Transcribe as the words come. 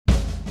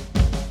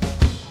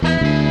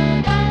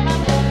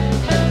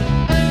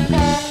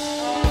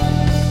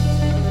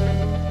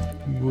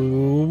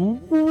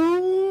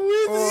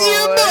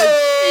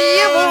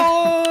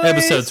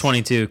Episode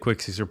 22,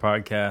 Quick Sixer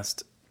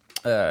Podcast.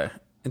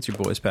 It's your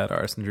boys, Pat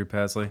Arce and Drew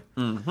Pasley.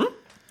 Mm-hmm.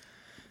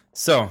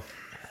 So,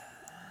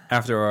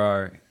 after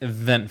our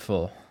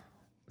eventful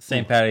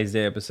St. Patty's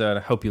Day episode,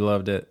 I hope you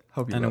loved it.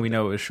 We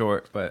know it was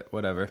short, but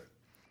whatever.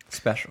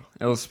 Special.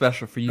 It was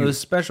special for you. It was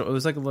special. It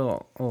was like a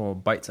little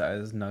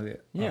bite-sized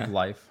nugget of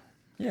life.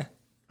 Yeah.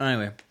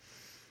 Anyway,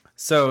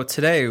 so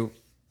today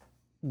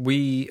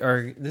this is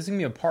going to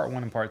be a part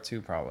 1 and part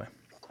 2 probably.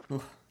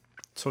 Oof.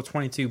 So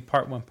 22,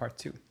 part 1, part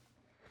 2.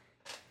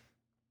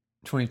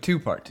 22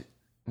 part 2.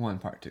 1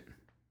 part 2.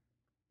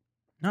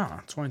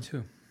 No,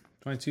 22.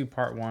 22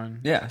 part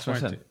 1. Yeah, that's what I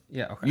said.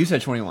 Yeah, okay. You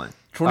said 21.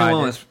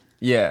 21 was,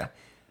 yeah.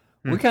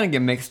 We kind of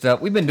get mixed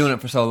up. We've been doing it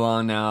for so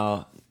long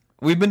now.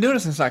 We've been doing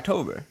it since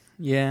October.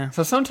 Yeah.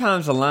 So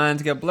sometimes the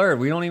lines get blurred.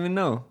 We don't even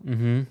know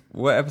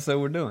what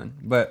episode we're doing.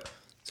 But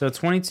so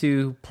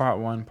 22, part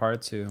 1,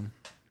 part 2.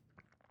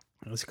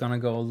 It's going to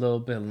go a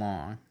little bit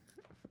long.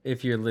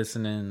 If you're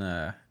listening,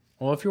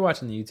 if you're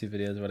watching the YouTube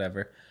videos,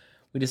 whatever.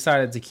 We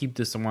decided to keep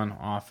this one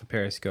off of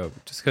Periscope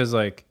just because,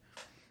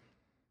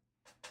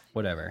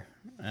 whatever.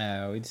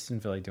 We just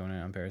didn't feel like doing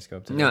it on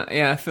Periscope today. no,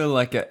 yeah, I feel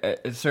like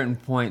at certain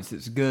points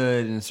it's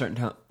good and at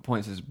certain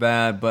points it's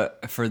bad.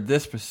 But for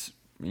this,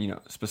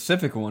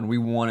 specific one, we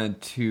wanted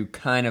to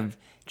kind of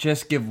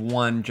just give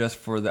one just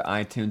for the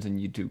iTunes and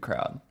YouTube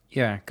crowd.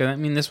 Yeah, because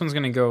this one's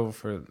going to go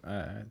for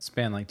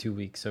span like 2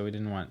 weeks, so we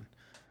didn't want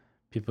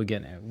people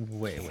getting it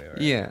way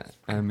right. Yeah,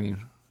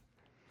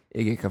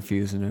 it get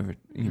confusing over,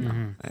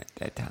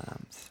 at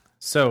times.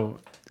 So,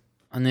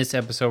 on this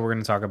episode, we're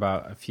going to talk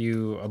about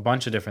a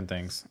bunch of different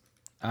things.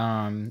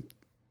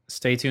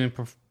 Stay tuned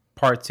for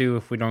part 2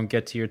 if we don't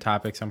get to your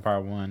topics on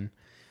part 1.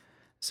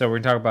 So, we're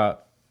going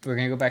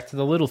to go back to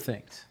the little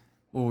things.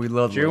 Well, we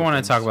love Drew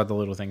want to talk about the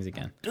little things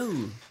again.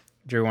 Dude.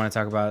 Drew want to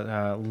talk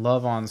about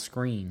love on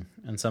screen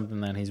and something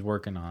that he's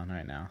working on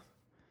right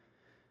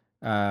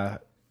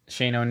now.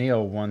 Shane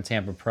O'Neill won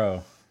Tampa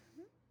Pro.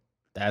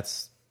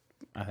 That's,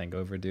 I think,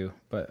 overdue,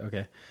 but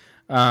okay.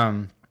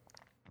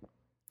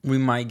 We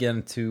might get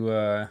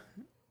into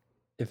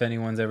if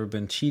anyone's ever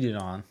been cheated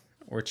on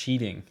or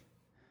cheating,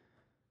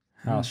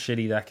 how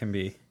shitty that can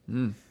be.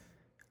 I'm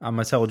going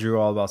to tell Drew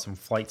all about some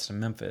flights to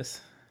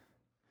Memphis.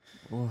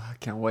 Oh, I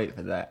can't wait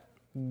for that.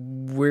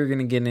 We're going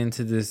to get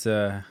into this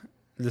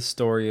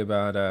story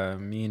about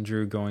me and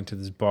Drew going to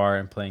this bar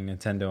and playing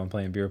Nintendo and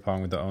playing beer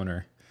pong with the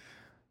owner.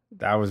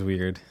 That was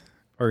weird.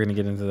 We're going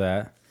to get into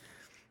that.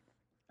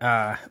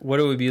 What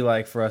it would be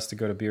like for us to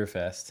go to Beer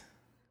Fest,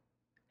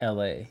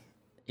 LA,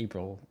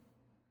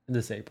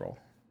 this April.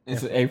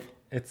 It's April?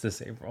 It's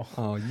this April.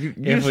 Oh, you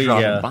just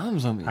dropping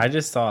bombs on me. I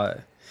just saw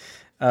it.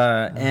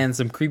 And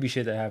some creepy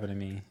shit that happened to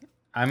me.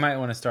 I might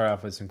want to start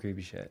off with some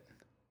creepy shit.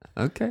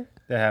 Okay.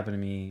 That happened to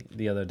me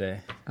the other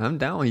day. I'm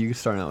down when you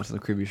start out with some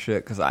creepy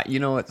shit, because I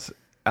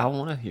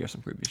want to hear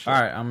some creepy shit. All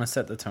right, I'm going to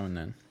set the tone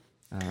then.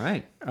 All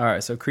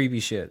right, so creepy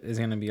shit is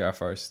going to be our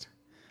first.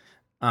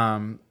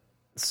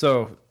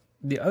 So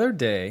the other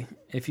day,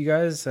 if you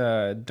guys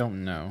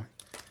don't know.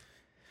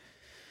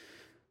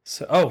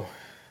 So,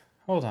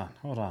 hold on.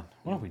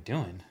 What are we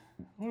doing?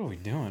 What are we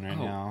doing right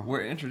now?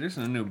 We're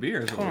introducing a new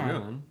beer is what we're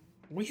doing.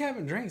 We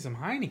haven't drank some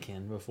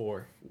Heineken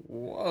before.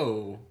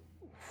 Whoa.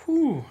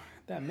 Whew.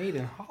 That made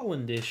in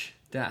Hollandish.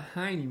 That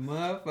Heine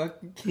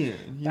motherfucking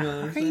can. You know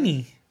what I'm Heine.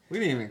 saying? We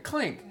didn't even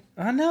clink.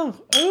 I know.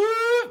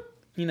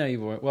 You know you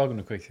boy. Welcome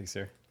to Quick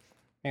Sixer.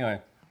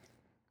 Anyway.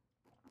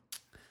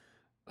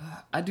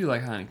 I do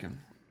like Heineken.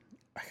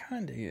 I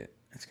kind of dig it.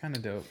 It's kind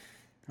of dope.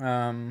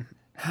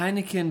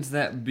 Heineken's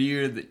that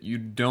beer that you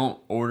don't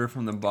order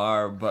from the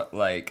bar, but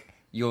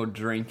you'll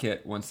drink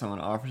it when someone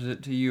offers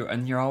it to you,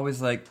 and you're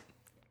always like,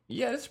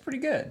 yeah, that's pretty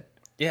good.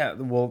 Yeah,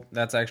 well,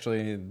 that's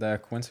actually the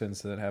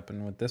coincidence that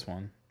happened with this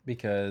one,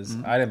 because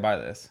I didn't buy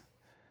this.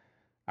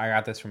 I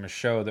got this from a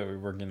show that we were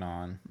working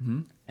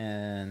on,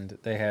 and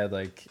they had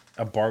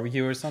a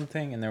barbecue or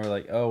something, and they were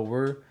like, oh,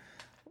 we're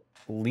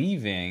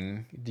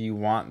leaving. Do you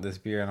want this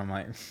beer? And I'm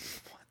like, what?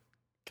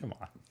 Come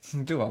on.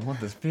 Do I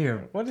want this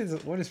beer? What is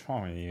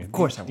wrong with you? Of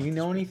course I want Do you this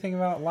know beer. anything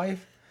about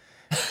life?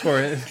 Of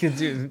course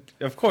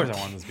I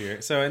want this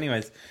beer. So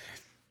anyways,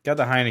 got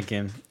the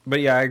Heineken. But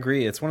yeah, I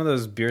agree. It's one of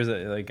those beers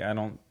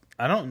that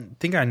I don't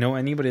think I know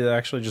anybody that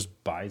actually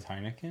just buys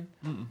Heineken.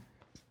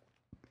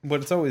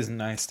 But it's always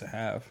nice to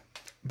have.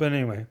 But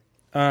anyway,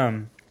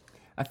 I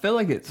feel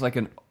like it's like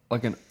an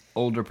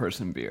older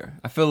person beer.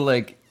 I feel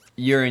like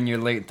you're in your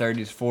late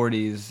 30s,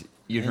 40s,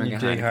 you drink a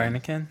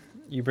Heineken.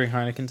 You bring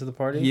Heineken to the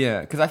party?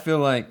 Yeah, because I feel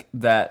like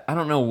that. I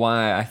don't know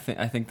why I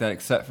think that,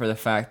 except for the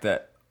fact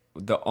that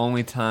the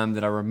only time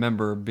that I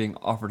remember being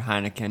offered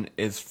Heineken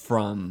is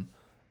from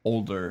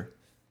older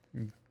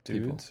Dudes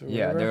people.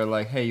 Yeah, they're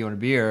like, "Hey, you want a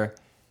beer?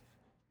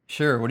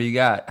 Sure. What do you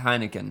got?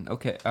 Heineken.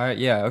 Okay. All right.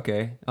 Yeah.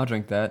 Okay. I'll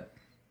drink that."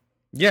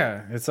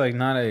 Yeah, it's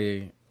not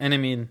a... And I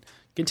mean,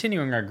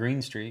 continuing our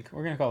green streak,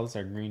 we're going to call this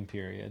our green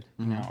period.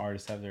 You know,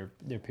 artists have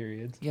their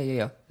periods.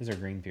 Yeah. This is our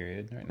green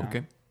period right now.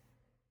 Okay.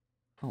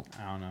 Oh.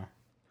 I don't know.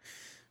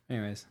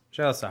 Anyways,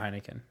 shout out to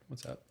Heineken.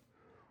 What's up?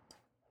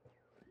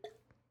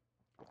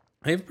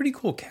 They have a pretty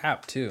cool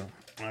cap, too.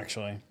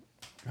 Actually,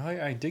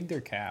 I dig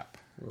their cap.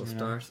 A little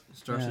star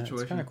situation.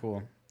 It's kind of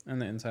cool,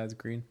 and the inside's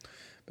green.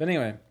 But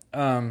anyway,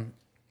 I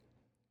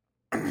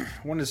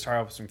wanted to start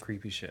off with some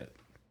creepy shit.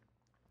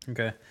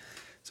 Okay,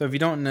 so if you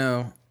don't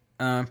know,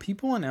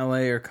 people in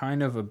LA are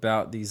kind of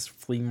about these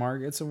flea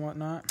markets and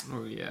whatnot.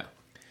 Oh yeah.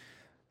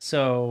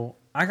 So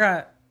I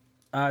got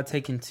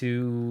taken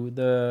to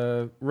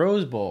the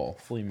Rose Bowl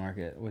flea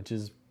market, which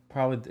is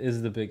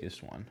the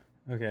biggest one.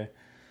 Okay,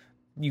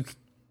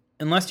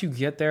 unless you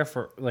get there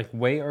for like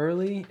way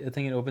early, I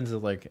think it opens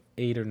at like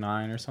 8 or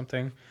 9 or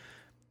something,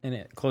 and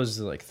it closes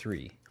at like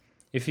 3.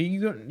 If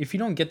you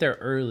don't get there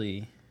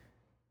early,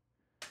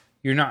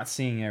 you're not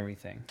seeing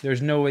everything.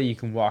 There's no way you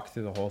can walk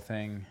through the whole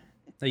thing,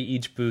 like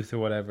each booth or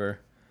whatever,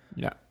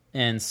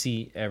 and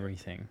see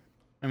everything.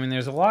 I mean,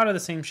 there's a lot of the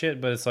same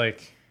shit, but it's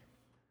like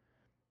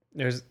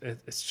it's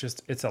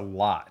a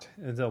lot.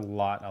 It's a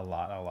lot.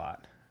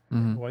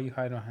 Mm-hmm. Why are you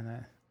hiding behind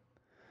that?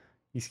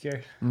 You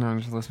scared? No, I'm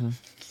just listening.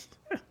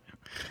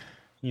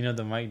 You know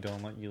the mic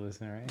don't let you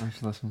listen, right? I'm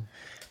just listening.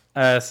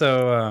 It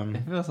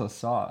feels so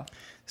soft.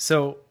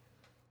 So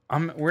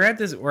we're at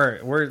this.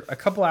 We're a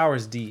couple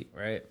hours deep,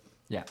 right?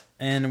 Yeah.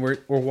 And we're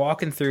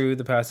walking through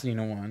the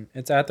Pasadena one.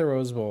 It's at the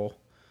Rose Bowl,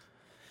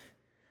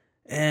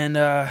 and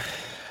the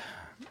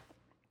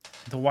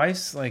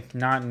wife's like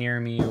not near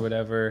me or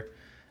whatever,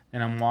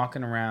 and I'm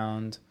walking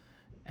around,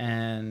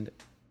 and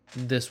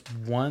this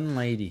one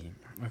lady,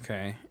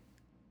 okay,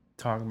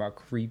 talking about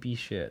creepy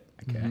shit,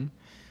 okay. Mm-hmm.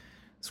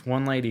 This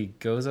one lady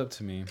goes up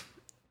to me,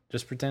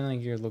 just pretend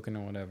like you're looking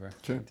at whatever.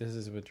 Sure. Like, this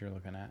is what you're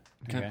looking at,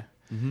 okay?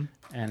 Mm-hmm.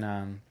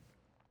 And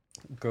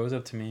goes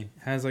up to me,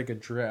 has like a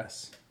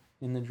dress.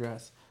 In the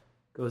dress,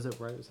 goes up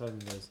right beside me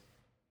and goes,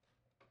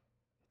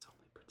 "It's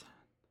only pretend."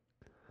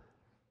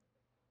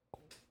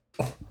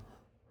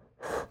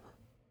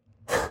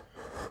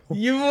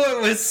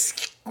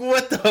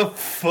 What the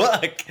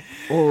fuck?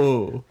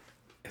 Oh.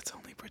 It's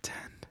only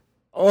pretend.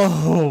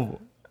 Oh.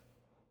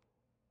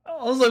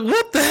 I was like,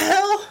 what the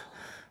hell?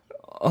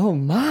 Oh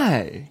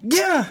my.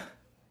 Yeah.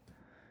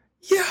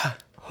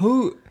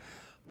 Who?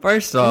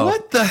 First off,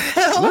 what the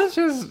hell? Let's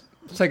just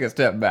take a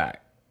step back.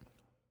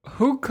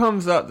 Who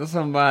comes up to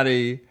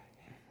somebody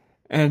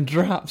and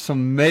drops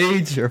some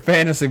major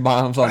fantasy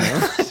bombs on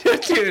them?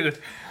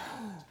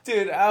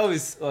 Dude, I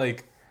was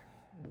like,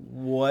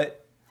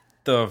 what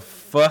the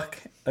fuck?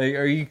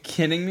 Are you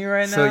kidding me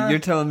right now? So you're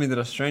telling me that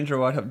a stranger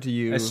walked up to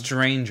you... A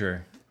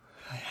stranger.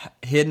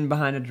 Hidden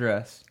behind a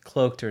dress.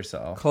 Cloaked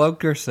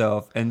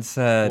herself, and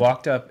said...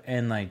 Walked up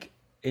and like,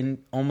 in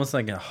almost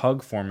like a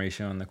hug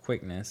formation on the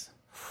quickness.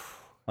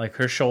 Like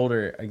her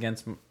shoulder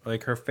against,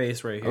 like her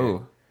face right here.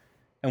 Oh.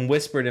 And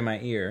whispered in my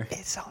ear,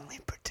 "It's only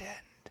pretend."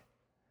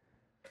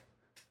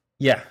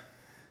 Yeah.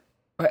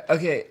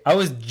 Okay. I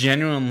was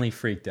genuinely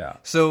freaked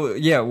out. So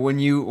yeah, when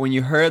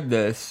you heard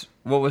this,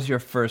 what was your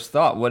first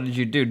thought? What did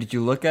you do? Did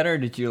you look at her?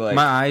 Did you like?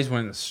 My eyes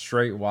went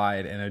straight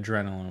wide and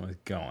adrenaline was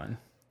going.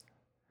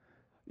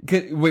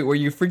 Wait, were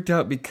you freaked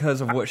out because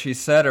of what she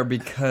said or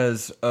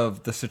because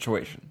of the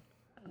situation?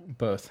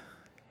 Both.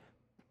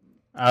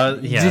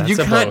 Yeah.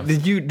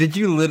 Did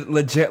you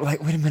legit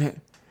like? Wait a minute.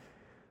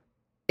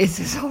 Is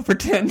this all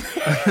pretend?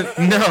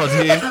 No,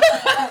 dude.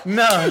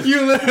 No.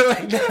 You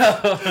literally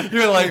no.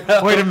 You're like,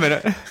 wait a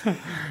minute.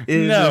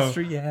 Is this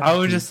reality? I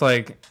was just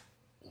like,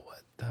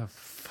 what the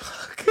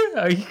fuck?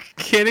 Are you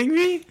kidding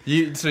me?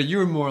 So you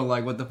were more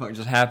like, what the fuck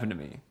just happened to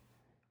me?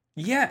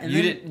 Yeah, and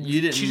you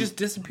didn't. She just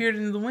disappeared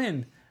into the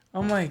wind.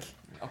 I'm like,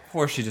 of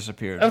course she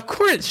disappeared. Of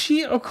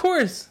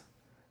course.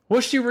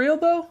 Was she real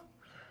though?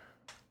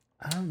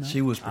 I don't know.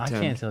 She was pretend. I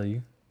can't tell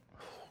you.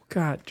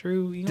 God,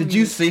 Drew. Did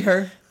you see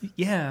her?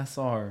 Yeah, I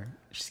saw her.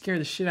 She scared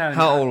the shit out of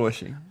me. How old was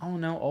she? I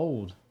don't know,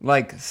 old.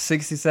 Like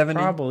 60, 70?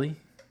 Probably.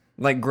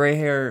 Like gray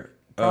hair?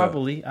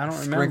 Probably. I don't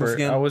remember.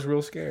 Skin? I was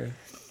real scared.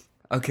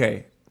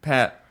 Okay,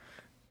 Pat.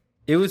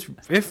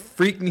 It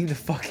freaked me the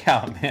fuck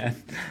out,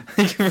 man.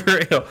 Like, for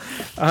real.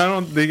 I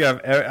don't think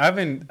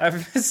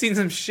I've seen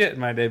some shit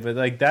in my day, but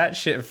like that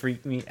shit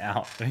freaked me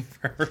out. Like,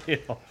 for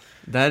real.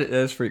 That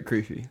is freak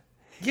creepy.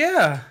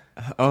 Yeah.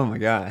 Oh my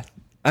god.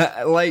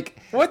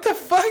 Like, what the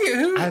fuck?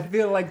 I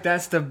feel like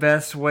that's the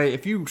best way.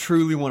 If you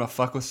truly want to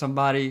fuck with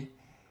somebody,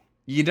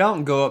 you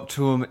don't go up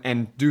to them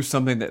and do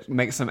something that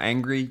makes them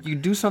angry. You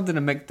do something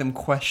to make them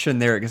question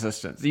their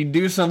existence. You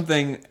do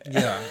something.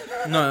 Yeah.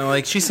 No,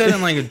 like she said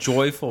in like a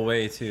joyful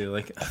way too.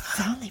 Like,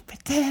 it's only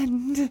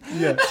pretend.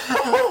 Yeah.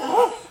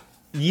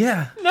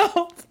 Yeah.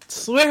 No.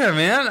 Swear,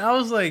 man. I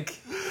was like,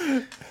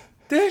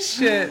 this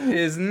shit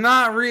is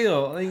not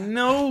real. Like,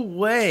 no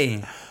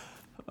way.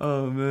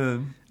 Oh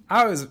man.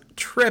 I was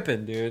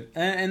tripping, dude.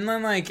 And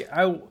then, like,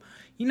 I was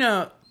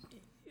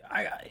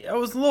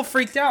a little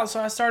freaked out, so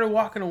I started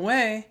walking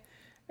away.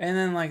 And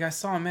then, like, I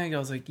saw Meg. I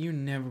was like, you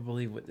never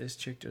believe what this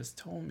chick just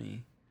told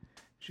me.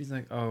 She's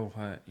like, oh,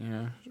 what? You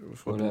know,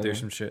 flipping through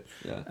some shit.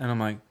 Yeah. And I'm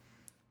like,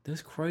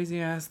 this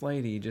crazy-ass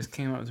lady just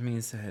came up to me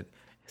and said,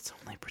 it's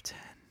only pretend.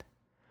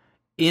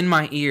 In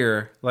my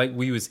ear, like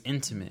we was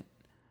intimate.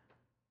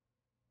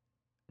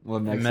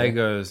 What Meg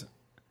goes,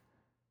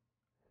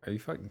 are you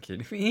fucking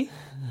kidding me?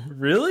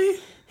 Really?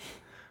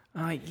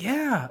 I'm like,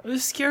 yeah, it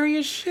was scary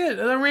as shit.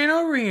 I ran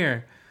over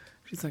here.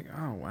 She's like,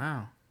 oh,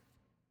 wow.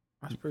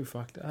 That's pretty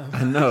fucked up.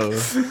 I know.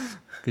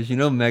 Because you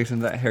know Meg's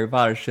into that Harry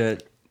Potter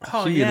shit.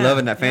 Oh, She be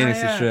loving that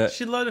fantasy shit.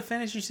 She loved the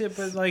fantasy shit,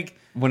 but like...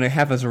 When it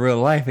happens in real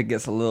life, it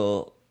gets a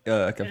little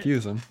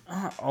confusing.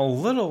 A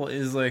little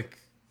is like...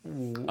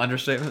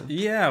 Understatement?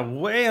 Yeah,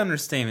 way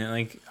understatement.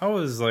 Like, I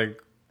was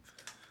like...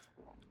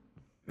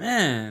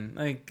 Man,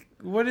 like,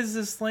 what is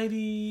this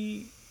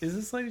lady... Is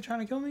this lady trying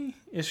to kill me?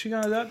 Is she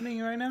gonna adopt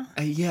me right now?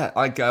 Yeah,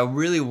 like, I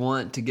really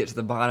want to get to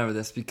the bottom of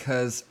this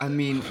because, I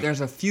mean,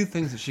 there's a few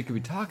things that she could be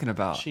talking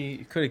about.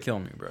 She could have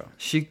killed me, bro.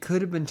 She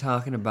could have been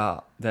talking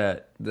about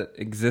that the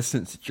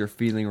existence that you're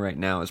feeling right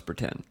now is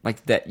pretend.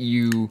 Like, that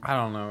you... I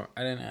don't know.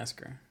 I didn't ask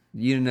her.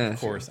 You didn't ask Of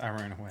course, I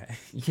ran away.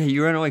 Yeah,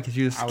 you ran away because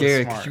you were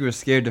scared, because you were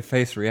scared to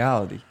face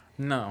reality.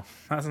 No,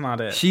 that's not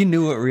it. She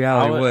knew what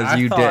reality was.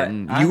 You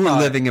didn't. You were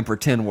living in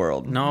pretend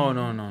world. No.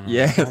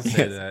 Yes, Don't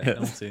say yes, that. yes.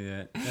 Don't say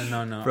that.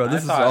 No. Bro,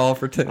 this is all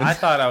pretend. I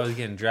thought I was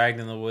getting dragged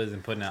in the woods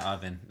and put in an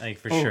oven. Like,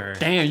 for sure.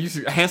 Damn, you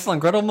Hansel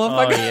and Gretel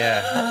motherfucker?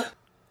 Oh,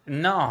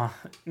 yeah.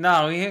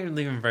 No, we ain't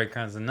leaving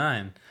breadcrumbs of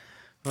none.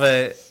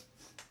 But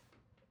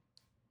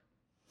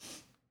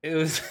it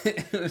was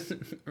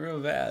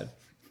real bad.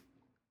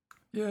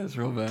 Yeah, it's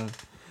real bad.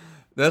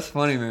 That's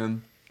funny,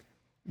 man.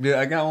 Dude,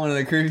 I got one of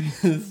the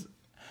creepiest.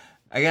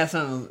 I got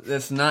something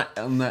that's not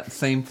on that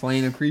same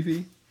plane of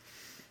creepy,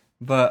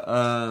 but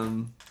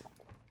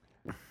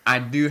I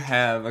do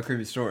have a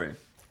creepy story.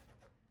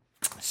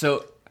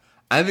 So,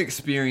 I've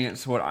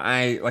experienced what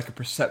I like a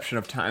perception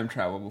of time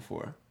travel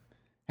before.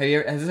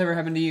 Has this ever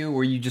happened to you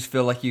where you just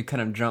feel like you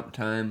kind of jump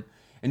time?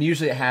 And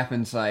usually it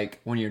happens like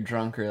when you're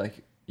drunk or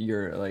like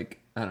you're like,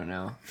 I don't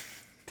know,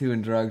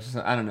 doing drugs.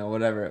 I don't know,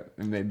 whatever it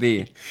may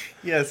be.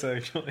 Yes,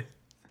 actually.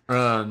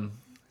 So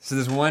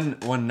this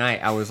one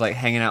night I was like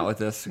hanging out with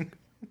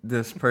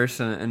this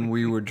person and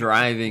we were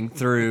driving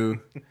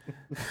through.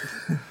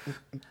 Are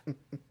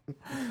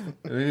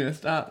we gonna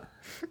stop?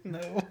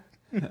 No.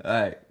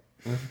 Alright,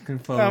 let's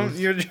compose.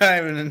 You're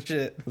driving and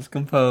shit. Let's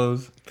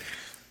compose.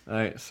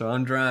 Alright, so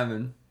I'm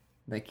driving.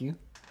 Thank you.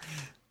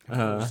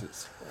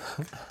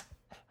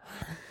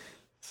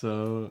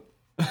 So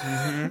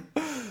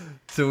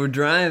so we're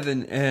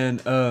driving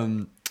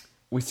and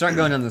we start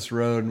going down this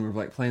road and we're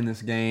like playing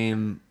this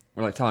game.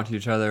 We're like talking to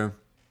each other.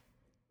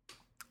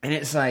 And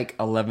it's like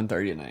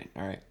 11:30 at night,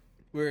 all right?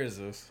 Where is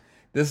this?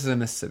 This is in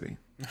Mississippi.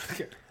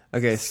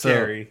 Okay,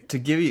 so to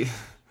give you...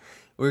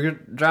 We're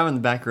driving the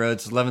back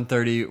roads,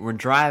 11:30. We're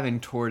driving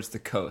towards the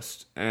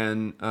coast.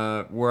 And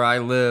where I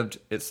lived,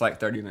 it's like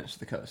 30 minutes to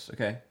the coast,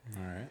 okay?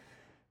 All right.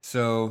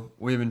 So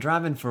we've been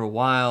driving for a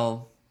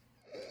while.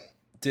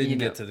 Didn't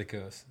get to the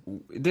coast.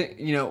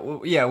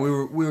 Yeah,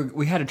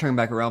 we had to turn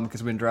back around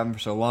because we've been driving for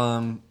so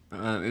long.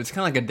 It was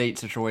kind of like a date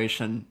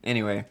situation.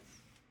 Anyway,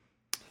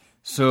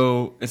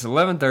 so it's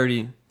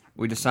 11:30.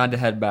 We decide to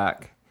head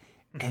back,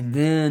 and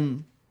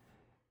then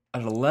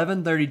at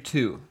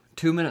 11:32,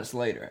 2 minutes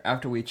later,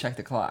 after we check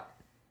the clock,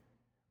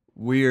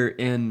 we're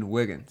in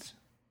Wiggins.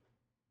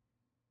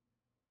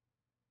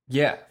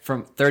 Yeah,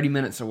 from 30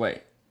 minutes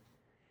away,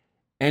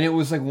 and it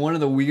was like one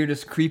of the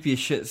weirdest, creepiest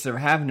shit that's ever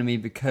happened to me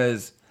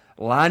because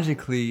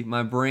logically,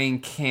 my brain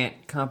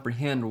can't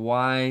comprehend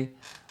why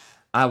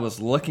I was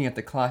looking at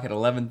the clock at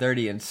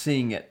 11:30 and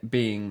seeing it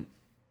being,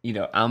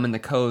 I'm in the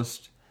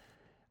coast.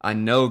 I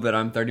know that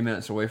I'm 30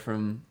 minutes away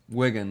from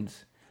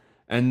Wiggins.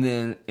 And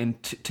then in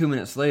 2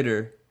 minutes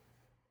later,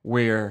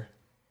 we're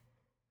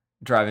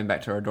driving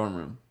back to our dorm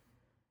room.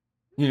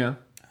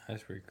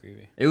 That's pretty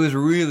creepy. It was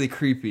really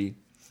creepy.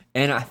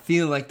 And I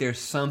feel like there's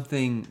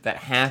something that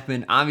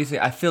happened. Obviously,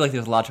 I feel like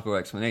there's a logical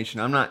explanation.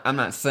 I'm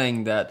not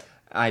saying that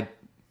I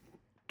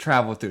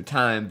travel through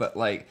time, but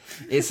like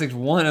it's like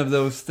one of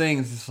those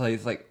things.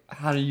 It's like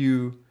how do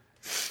you?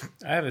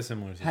 I have a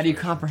similar situation. How do you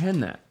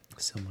comprehend that?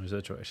 Similar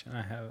situation.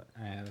 I have.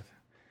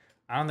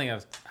 I don't think I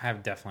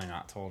have definitely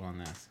not told on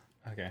this.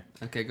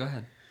 Okay, go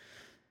ahead.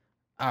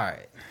 All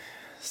right.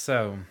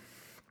 So,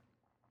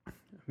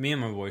 me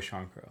and my boy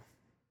Sean Crow.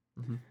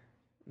 Mm-hmm.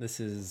 This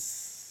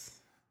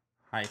is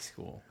high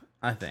school,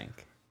 I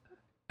think.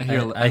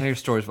 I hear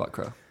stories about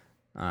Crow.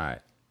 All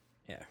right.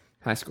 Yeah.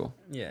 High school.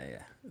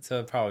 Yeah.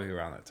 So probably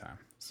around that time.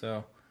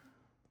 So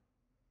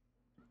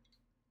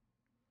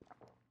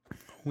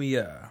we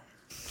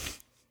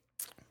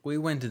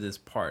went to this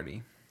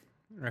party.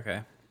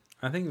 Okay.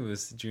 I think it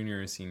was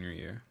junior or senior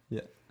year.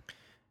 Yeah.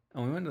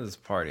 And we went to this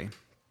party.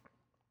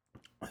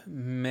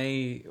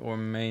 May or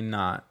may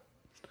not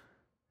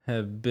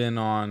have been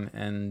on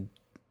and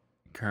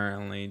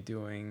currently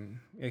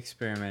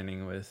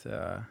experimenting with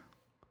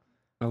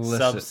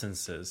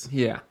substances.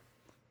 Yeah.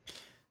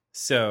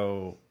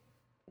 So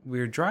we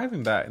were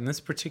driving back, and this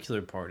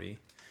particular party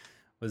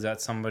was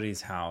at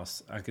somebody's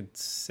house. I could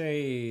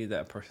say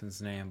that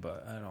person's name,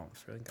 but I don't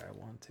think I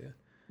want to.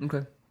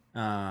 Okay.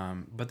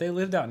 But they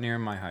lived out near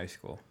my high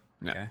school.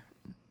 Okay. Yeah.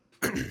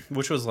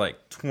 Which was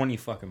like 20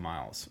 fucking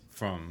miles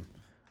from.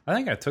 I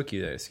think I took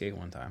you there to skate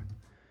one time.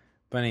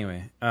 But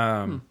anyway,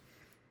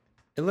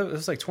 it it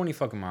was like 20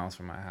 fucking miles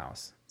from my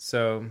house.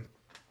 So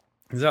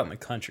it was out in the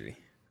country.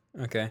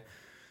 Okay.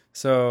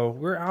 So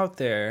we're out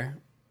there,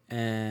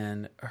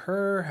 and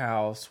her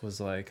house was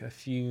like a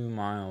few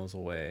miles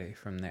away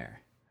from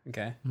there.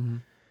 Okay. Mm-hmm.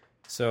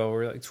 So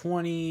we're like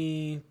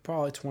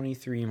probably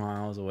 23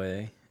 miles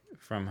away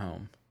from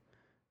home.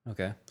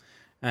 Okay.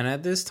 And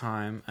at this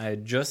time, I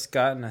had just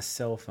gotten a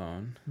cell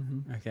phone.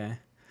 Mm-hmm. Okay.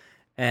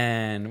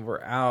 And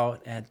we're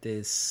out at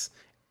this.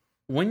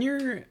 When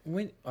you're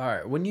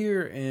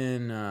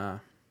in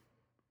an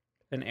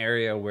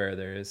area where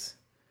there's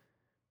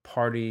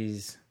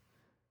parties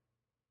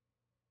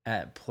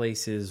at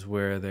places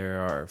where there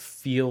are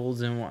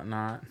fields and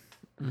whatnot,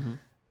 mm-hmm.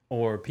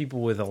 or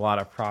people with a lot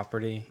of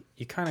property,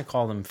 you kind of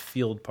call them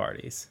field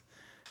parties.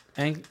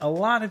 And a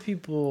lot of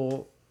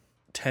people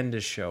tend to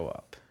show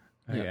up.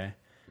 Okay. Yep.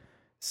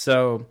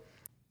 So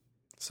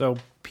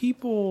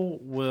people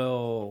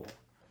will,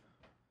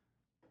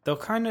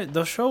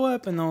 they'll show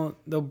up and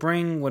they'll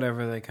bring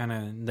whatever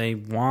they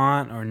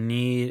want or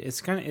need.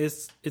 It's kind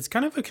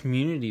of a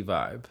community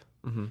vibe.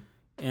 Mm-hmm.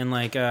 And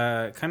like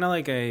kind of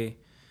like I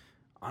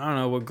don't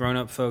know what grown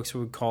up folks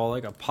would call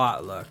like a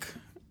potluck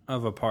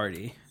of a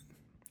party,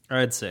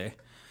 I'd say.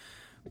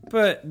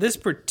 But this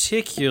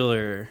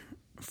particular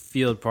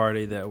field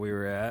party that we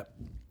were at,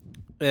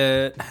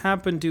 it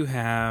happened to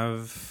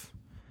have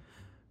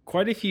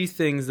quite a few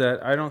things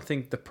that I don't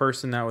think the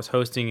person that was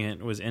hosting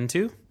it was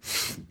into.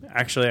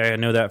 Actually, I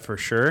know that for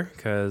sure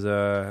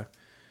because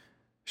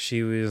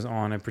she was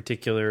on a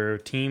particular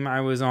team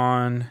I was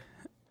on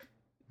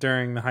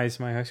during my high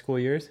school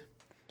years.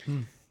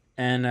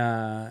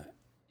 And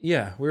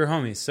yeah, we were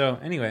homies. So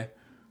anyway.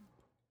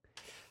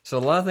 So a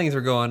lot of things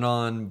are going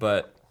on,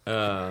 but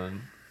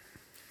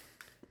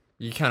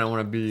you kind of want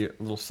to be a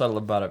little subtle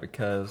about it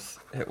because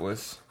it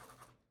was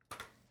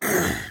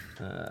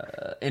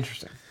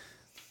interesting.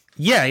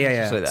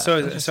 Yeah.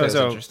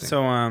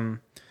 So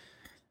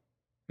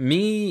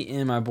me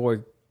and my boy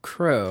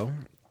Crow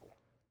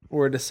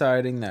were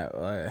deciding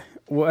that,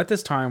 well, at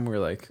this time we were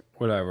like,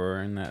 whatever,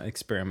 we're in that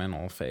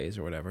experimental phase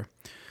or whatever.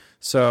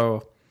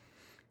 So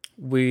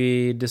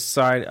we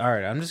decided, all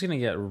right, I'm just going to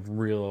get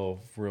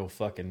real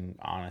fucking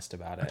honest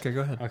about it. Okay,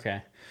 go ahead.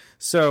 Okay.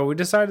 So we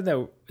decided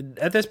that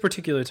at this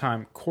particular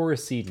time,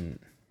 Coricidin,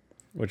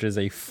 which is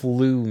a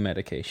flu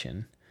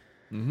medication,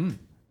 mm-hmm.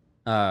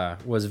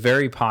 Was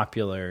very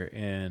popular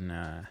in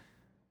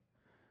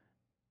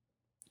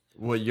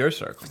your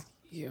circle?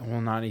 Yeah,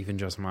 well, not even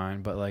just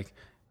mine, but like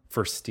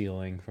for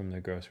stealing from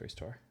the grocery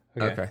store.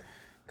 Okay.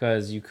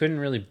 Because you couldn't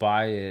really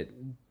buy it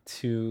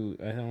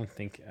I don't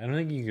think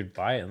you could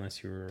buy it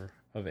unless you were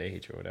of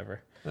age or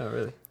whatever. Oh,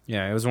 really?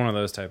 Yeah, it was one of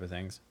those type of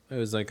things. It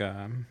was like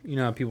you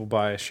know how people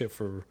buy shit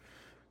for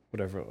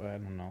whatever, I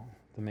don't know,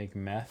 to make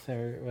meth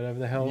or whatever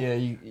the hell. Yeah,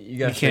 you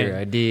got to show your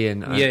ID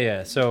and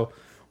yeah. So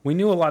we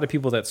knew a lot of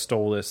people that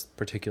stole this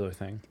particular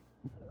thing,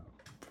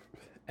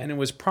 and it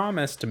was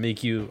promised to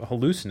make you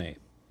hallucinate.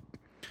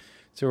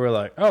 So we're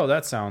like, oh,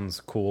 that sounds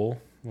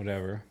cool,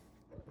 whatever.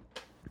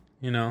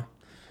 You know.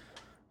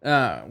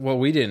 Well,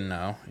 we didn't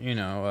know,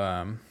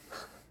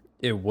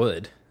 it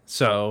would.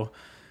 So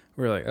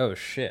we're like, oh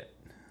shit.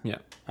 Yeah.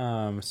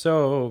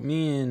 So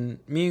me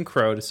and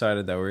Crow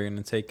decided that we were going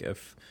to take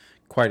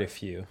quite a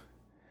few,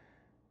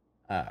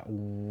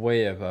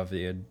 way above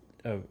a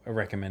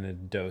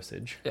recommended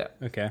dosage. Yeah.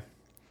 Okay.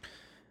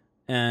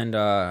 And,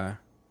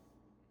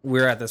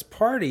 we're at this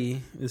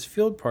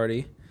field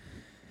party,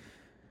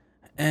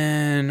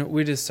 and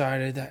we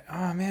decided that,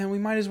 oh man, we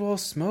might as well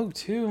smoke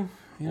too.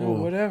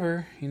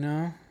 Whatever,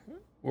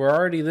 we're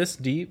already this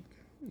deep,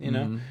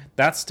 mm-hmm.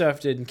 That stuff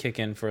didn't kick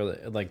in for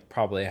like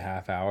probably a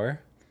half hour.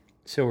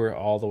 So we're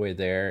all the way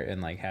there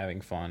and like having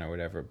fun or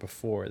whatever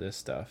before this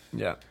stuff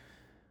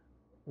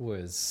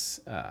was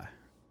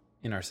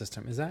in our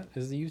system. Is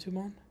the YouTube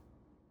on?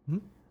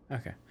 Mm-hmm.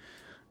 Okay.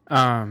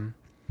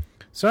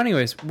 So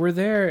anyways, we're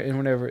there and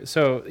whatever.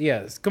 So yeah,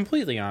 it's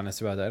completely honest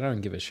about that. I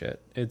don't give a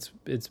shit. It's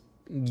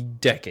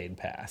decade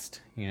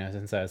past,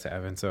 since that's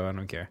happened, so I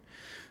don't care.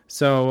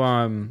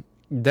 So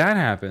that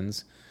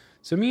happens.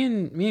 So me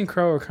and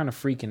Crow are kind of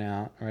freaking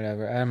out or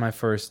whatever. I had my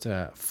first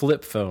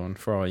flip phone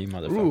for all you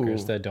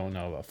motherfuckers that don't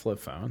know about flip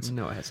phones.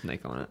 No, I had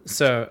Snake on it.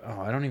 So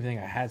I don't even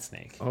think I had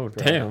Snake. Oh,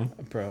 damn.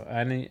 Bro,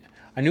 I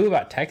knew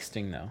about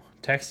texting though.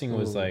 Texting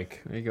was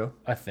like there you go.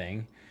 A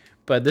thing.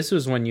 But this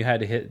was when you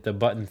had to hit the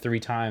button 3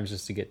 times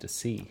just to get to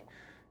see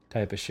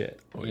type of shit,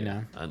 you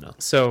know? I know.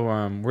 So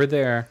we're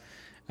there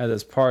at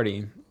this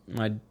party.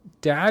 My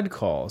dad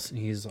calls and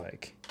he's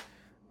like,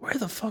 where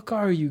the fuck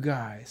are you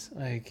guys?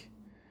 Like,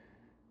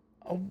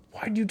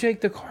 why'd you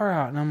take the car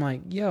out? And I'm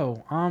like,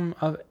 yo,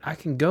 I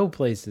can go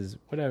places,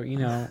 whatever,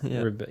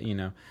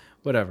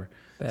 whatever.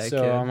 Bad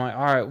so kid. I'm like,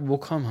 all right, we'll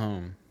come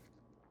home.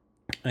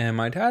 And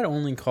my dad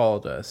only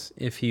called us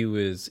if he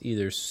was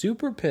either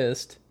super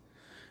pissed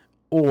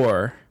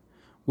or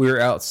we were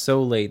out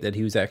so late that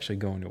he was actually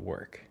going to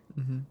work.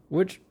 Mm-hmm.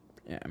 Which,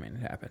 yeah, I mean,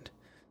 it happened.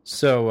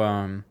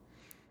 So,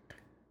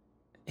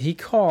 he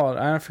called.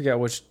 I don't forget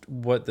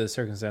what the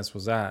circumstance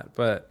was at,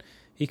 but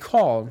he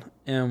called,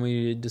 and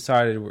we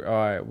decided, all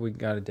right, we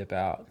got to dip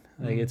out.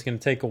 Like, it's going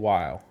to take a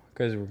while.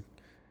 Because,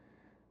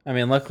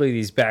 luckily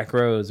these back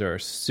roads are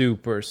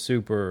super,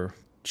 super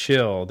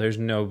chill. There's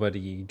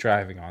nobody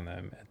driving on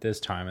them at this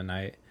time of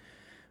night.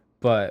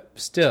 But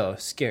still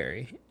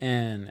scary.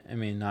 And,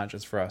 not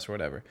just for us or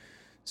whatever.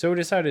 So we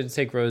decided to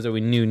take roads that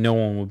we knew no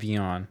one would be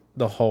on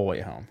the whole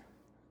way home.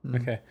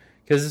 Okay?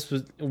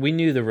 Because we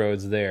knew the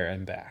roads there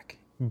and back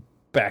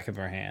of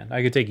our hand.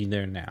 I could take you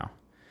there now.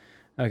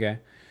 Okay?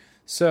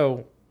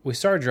 So we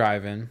started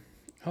driving.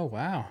 Oh,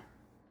 wow.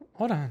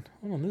 Hold on.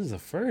 This is the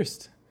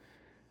first.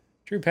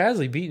 Drew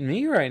Pasley beating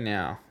me right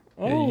now.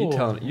 Oh, yeah,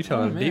 you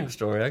telling a deep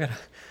story.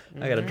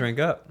 I gotta drink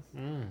up.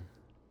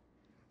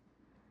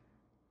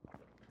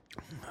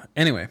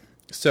 Anyway,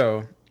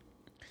 so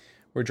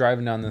we're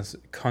driving down this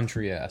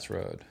country ass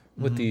road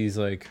with these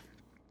like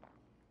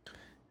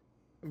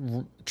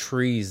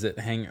trees that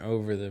hang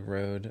over the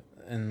road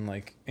and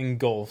like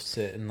engulfs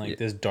it in like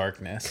this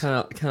darkness.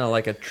 Kind of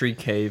like a tree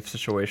cave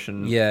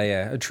situation.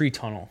 Yeah, a tree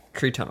tunnel.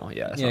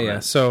 Yeah.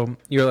 Right. So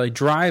you're like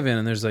driving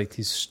and there's like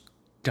these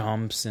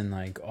stumps and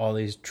like all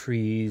these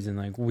trees and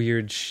like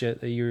weird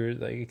shit that you're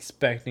like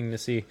expecting to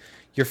see.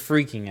 You're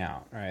freaking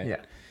out, right?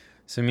 Yeah.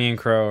 So me and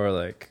Crow are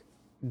like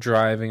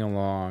driving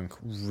along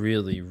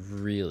really,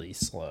 really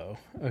slow.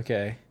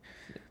 Okay.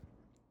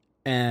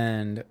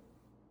 And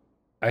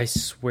I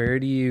swear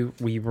to you,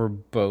 we were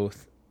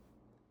both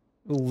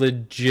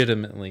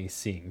legitimately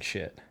seeing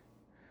shit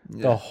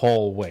the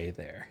whole way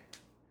there.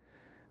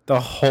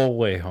 The whole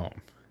way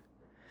home.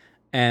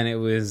 And it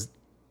was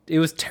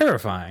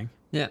terrifying.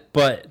 Yeah.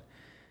 But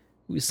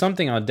it was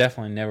something I'll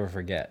definitely never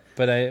forget.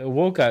 But I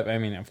woke up,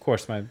 of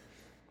course my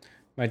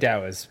dad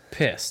was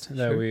pissed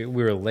that we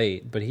were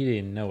late, but he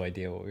didn't no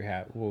idea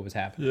what was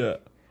happening. Yeah.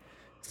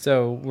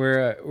 So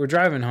we're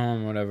driving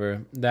home,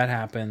 whatever. That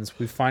happens.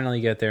 We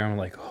finally get there, and we're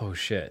like, oh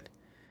shit,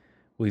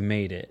 we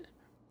made it.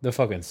 The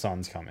fucking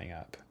sun's coming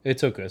up. It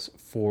took us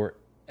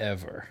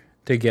forever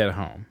to get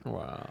home.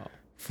 Wow.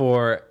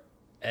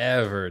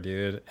 Forever,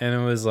 dude. And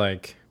it was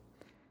like,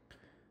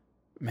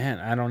 man,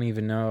 I don't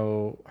even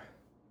know.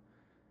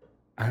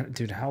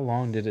 Dude, how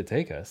long did it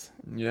take us?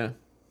 Yeah.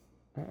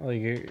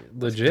 Like,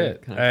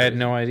 legit. I had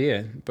no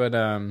idea. But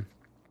I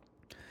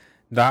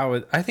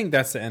think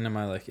that's the end of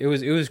my life. It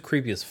was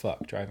creepy as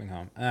fuck driving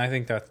home. And I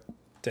think that's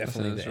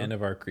definitely the end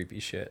of our creepy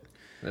shit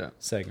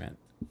segment.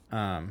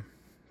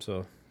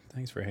 So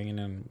thanks for hanging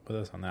in with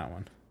us on that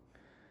one.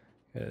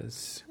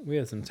 Because we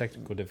had some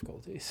technical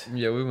difficulties.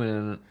 Yeah, we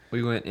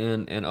went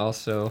in and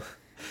also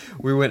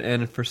we went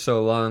in for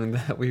so long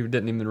that we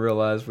didn't even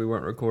realize we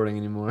weren't recording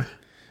anymore.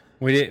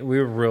 We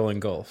were real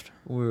engulfed.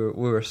 We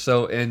were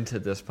so into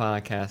this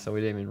podcast that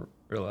we didn't even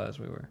realize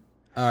we were.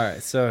 All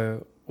right,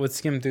 so let's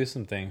skim through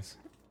some things.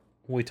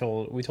 We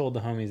told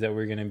the homies that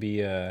we're going to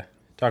be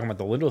talking about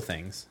the little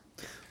things.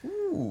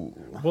 Ooh.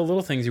 What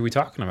little things are we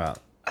talking about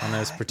on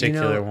this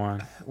particular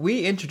one?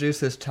 We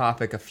introduced this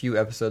topic a few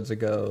episodes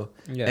ago,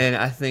 and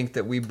I think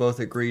that we both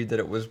agreed that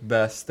it was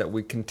best that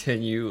we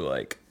continue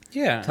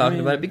talking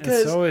about it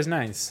because it's always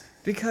nice.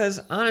 Because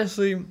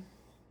honestly,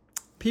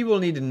 people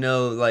need to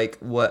know like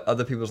what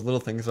other people's little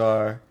things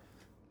are,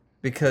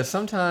 because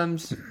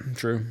sometimes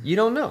true you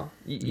don't know.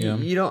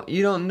 You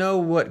don't know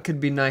what could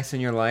be nice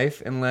in your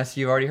life unless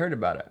you've already heard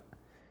about it.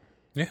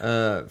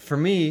 Yeah. For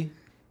me,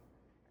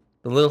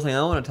 the little thing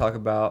I want to talk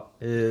about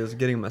is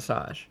getting a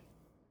massage.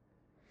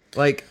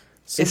 Like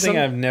something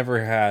I've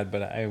never had,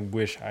 but I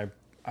wish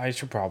I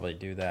should probably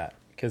do that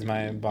because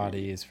my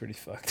body is pretty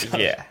fucked up.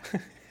 Yeah.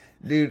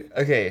 Dude,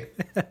 okay.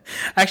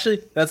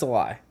 Actually, that's a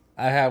lie.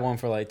 I had one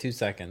for like 2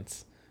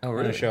 seconds. Oh,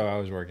 really? On a show I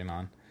was working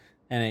on,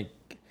 and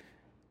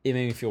it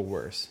made me feel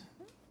worse,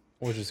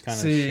 which is kind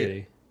of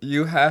shitty.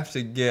 You have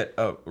to get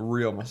a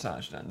real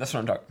massage done. That's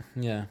what I'm talking.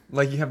 Yeah.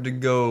 Like you have to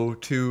go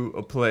to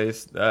a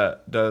place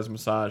that does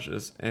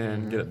massages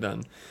and get it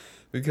done,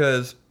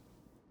 because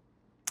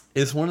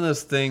it's one of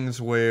those things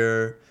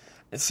where,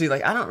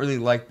 like I don't really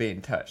like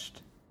being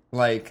touched.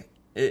 Like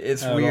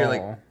it's At weird. all.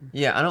 Like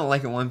I don't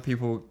like it when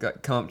people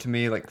come up to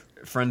me, like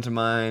friends of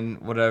mine,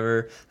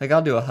 whatever. Like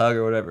I'll do a hug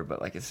or whatever,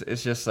 but like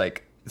it's just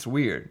like it's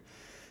weird.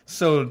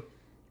 So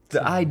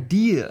the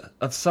idea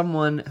of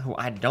someone who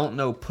I don't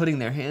know putting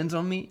their hands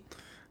on me,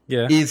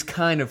 is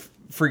kind of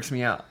freaks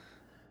me out.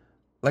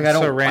 Like I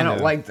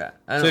don't like that.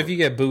 So if you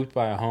get booped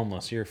by a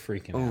homeless, you're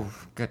freaking out. Oh,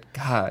 good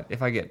God!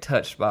 If I get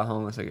touched by a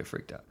homeless, I get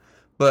freaked out.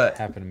 But it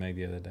happened to Meg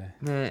the other day.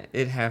 Man,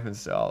 it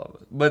happens to all of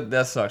us. But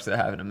that sucks that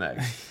happened to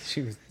Meg.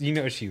 she was.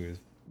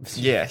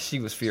 Yeah, she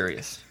was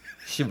furious.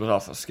 She was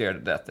also scared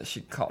to death that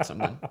she'd caught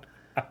something.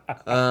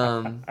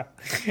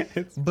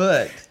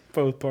 But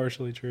both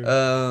partially true.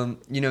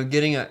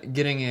 Getting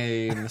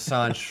a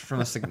massage from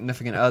a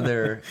significant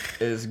other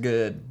is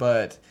good,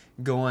 but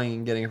going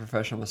and getting a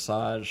professional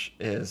massage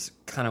is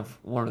kind of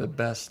one of the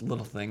best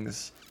little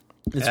things.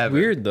 It's ever.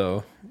 Weird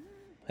though.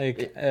 Like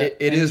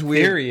it is weird.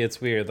 In theory, it's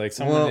weird. Like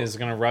someone is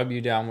gonna rub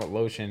you down with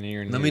lotion in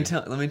your knee. Let me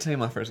tell you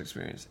my first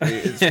experience.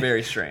 It's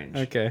very strange.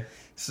 Okay.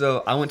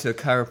 So I went to a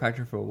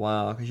chiropractor for a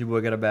while because your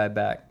boy got a bad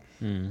back,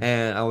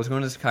 And I was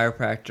going to this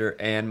chiropractor,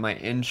 and my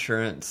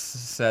insurance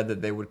said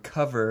that they would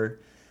cover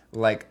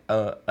like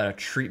a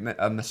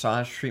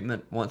massage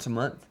treatment once a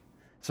month.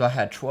 So I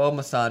had 12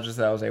 massages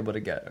that I was able to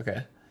get.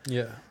 Okay.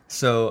 Yeah.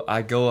 So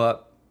I go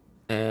up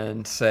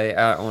and say,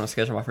 I want to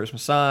schedule my first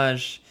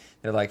massage.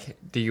 They're like,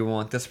 do you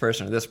want this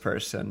person or this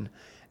person?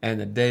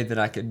 And the day that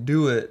I could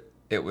do it,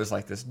 it was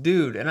like this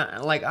dude. And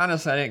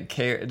honestly, I didn't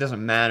care. It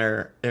doesn't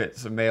matter if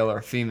it's a male or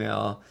a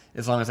female,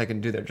 as long as they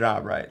can do their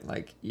job right.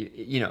 Like,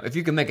 you know, if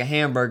you can make a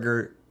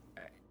hamburger,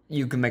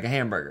 you can make a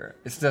hamburger.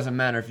 It doesn't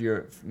matter if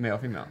you're male or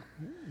female.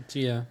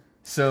 Yeah.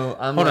 So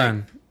I'm Hold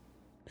on.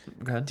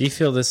 Go ahead. Do you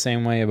feel the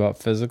same way about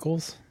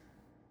physicals?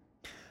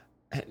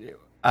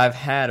 I've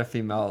had a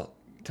female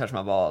touch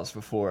my balls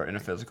before in a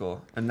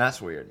physical, and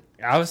that's weird.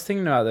 I was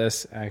thinking about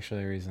this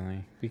actually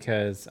recently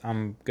because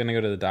I'm going to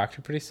go to the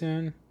doctor pretty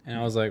soon. And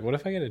I was like, what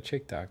if I get a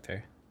chick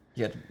doctor?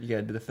 You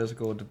gotta do the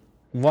physical.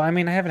 Well, I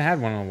mean, I haven't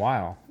had one in a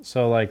while.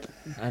 So, like...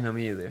 I know,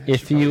 me either.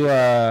 If you...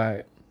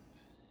 All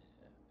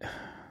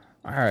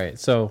right,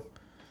 so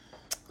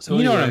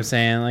you know what I'm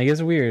saying. Like,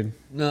 it's weird.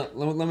 No,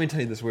 let me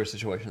tell you this weird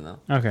situation, though.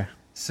 Okay.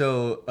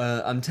 So,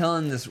 I'm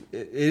telling this...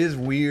 It is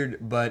weird,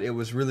 but it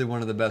was really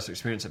one of the best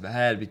experiences I've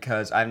had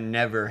because I've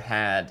never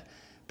had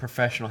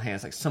professional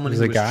hands. Like, someone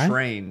who was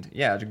trained.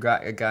 Yeah,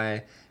 a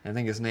guy... I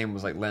think his name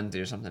was like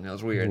Lindsay or something. It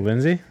was weird.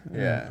 Lindsay?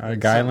 Yeah. A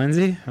guy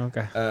Lindsay?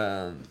 Okay.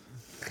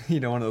 You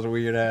know, one of those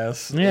weird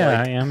ass. Yeah,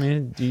 like, I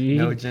mean,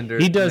 no gender.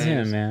 He does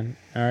names. him, man.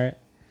 All right.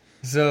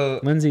 So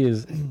Lindsay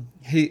is.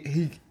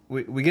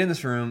 We get in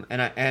this room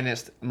and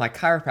it's my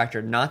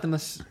chiropractor, not the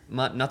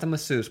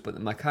masseuse, but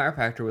my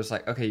chiropractor was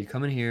like, okay, you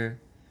come in here,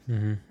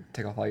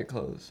 take off all your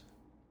clothes,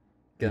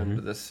 get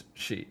under this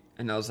sheet,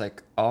 and I was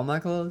like, all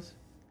my clothes,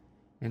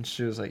 and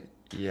she was like,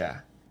 yeah,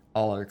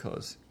 all your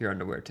clothes, your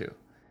underwear too.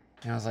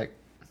 And I was like,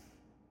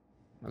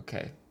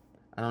 okay.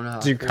 I don't know how.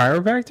 Is your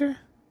chiropractor?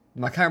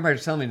 My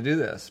chiropractor's telling me to do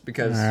this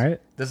because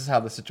this is how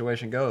the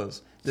situation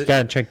goes. You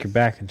gotta check your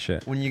back and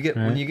shit. When you get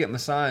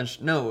massage,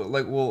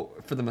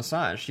 for the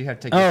massage, you have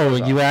to take your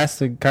clothes off. You asked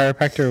the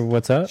chiropractor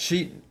what's up?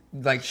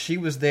 She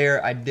was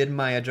there, I did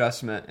my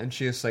adjustment, and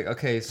she was like,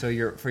 okay,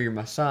 so for your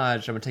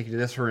massage, I'm gonna take you to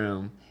this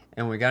room.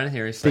 And when we got in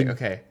here, he's like,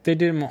 okay. They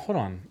did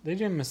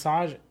a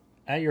massage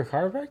at your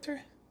chiropractor?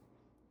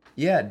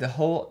 Yeah,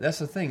 that's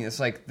the thing. It's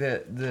like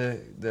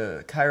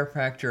the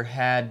chiropractor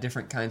had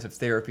different kinds of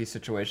therapy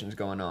situations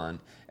going on,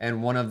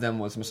 and one of them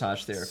was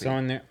massage therapy. So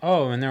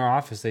in their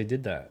office they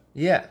did that.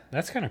 Yeah,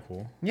 that's kind of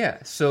cool.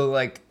 Yeah, so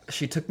like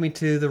she took me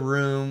to the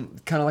room,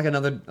 kind of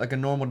like a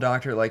normal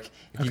doctor. Like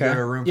if you go to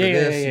a room for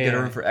this, you go to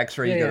a room for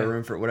X-ray, you go to a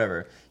room for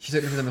whatever. She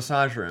took me to the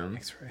massage room,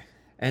 X-ray,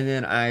 and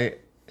then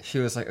she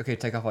was like, okay,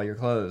 take off all your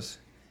clothes.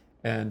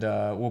 And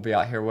we'll be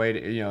out here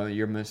waiting. You know,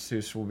 your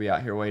masseuse will be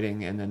out here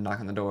waiting, and then knock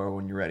on the door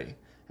when you're ready.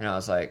 And I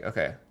was like,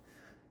 okay.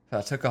 So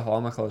I took off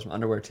all my clothes, my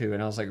underwear too,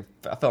 and I was like,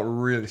 I felt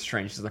really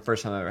strange. This is the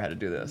first time I ever had to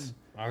do this.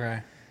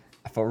 Okay.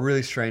 I felt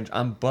really strange.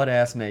 I'm butt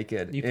ass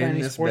naked. You play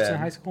any sports in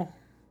high school?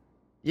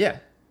 Yeah.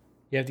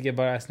 You have to get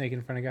butt ass naked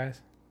in front of guys?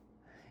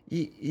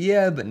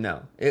 Yeah, but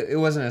no. It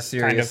wasn't as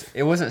serious. Kind of.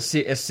 It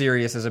wasn't as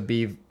serious as a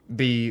B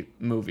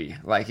movie.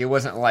 Like, it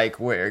wasn't like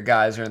where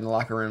guys are in the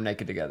locker room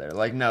naked together.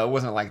 Like, no, it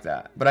wasn't like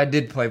that. But I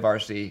did play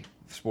varsity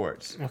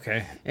sports.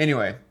 Okay.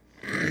 Anyway,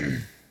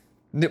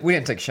 we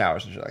didn't take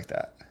showers and shit like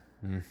that.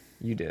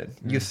 You did.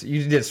 You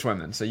did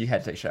swimming, so you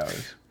had to take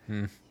showers.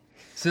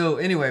 So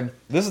anyway,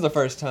 this is the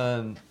first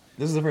time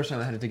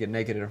I had to get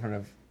naked in front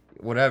of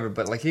whatever.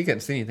 But like, he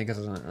couldn't see anything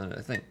because I was on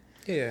a thing.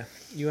 Yeah,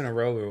 you in a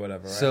robe or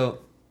whatever. Right? So,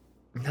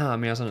 no, I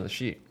mean I was under the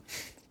sheet.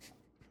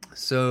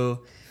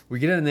 So we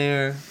get in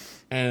there.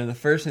 And the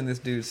first thing this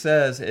dude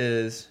says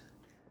is,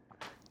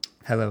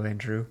 "Hello,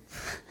 Andrew."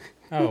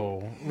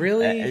 Oh,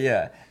 really?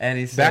 Yeah. And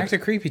he says, back to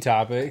creepy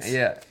topics.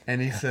 Yeah.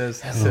 And he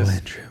says, "Hello,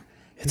 Andrew.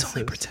 It's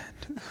only pretend."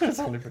 It's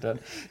only pretend.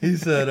 He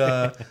said,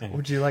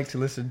 "Would you like to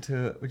listen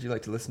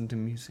to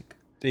music?"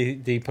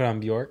 Did he put on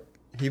Bjork?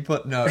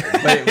 But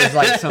it was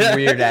like some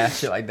weird ass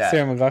shit like that.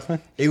 Sarah McLachlan?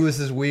 It was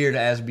this weird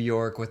ass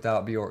Bjork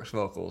without Bjork's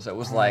vocals. It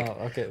was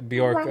like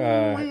Bjork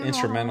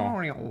instrumental.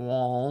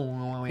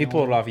 He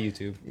pulled it off of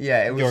YouTube.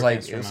 Yeah, it was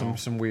like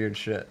some weird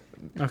shit.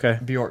 Okay.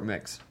 Bjork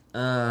mix.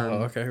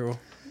 Okay, cool.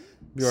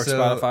 Bjork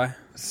Spotify.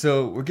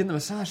 So we're getting the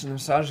massage, and the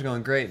massage is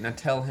going great, and I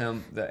tell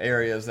him the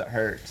areas that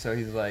hurt. So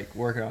he's like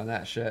working on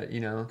that shit, you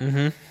know.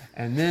 Mm-hmm.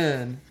 And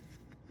then,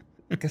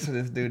 guess what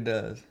this dude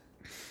does?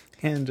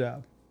 Hand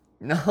job.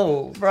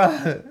 No,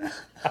 bruh.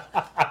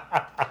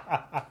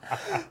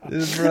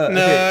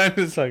 No, I'm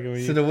just talking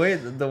with you. So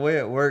the way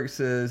it works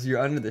is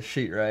you're under the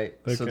sheet, right?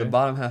 Okay. So the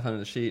bottom half under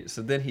the sheet.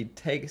 So then he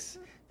takes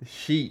the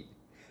sheet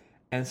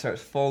and starts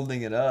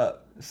folding it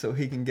up so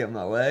he can get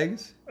my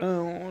legs.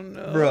 Oh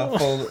no,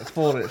 bruh!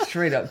 Fold it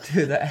straight up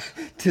to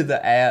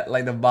the ass,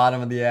 like the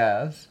bottom of the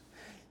ass.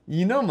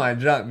 You know my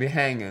junk be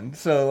hanging,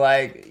 so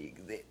like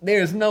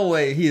there's no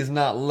way he is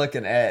not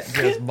looking at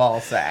just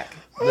ball sack.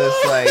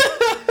 This like.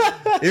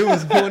 It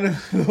was one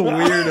of the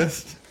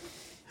weirdest.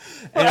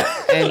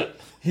 And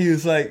he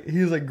was like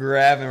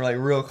grabbing like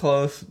real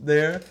close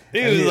there.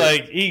 He was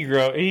like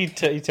he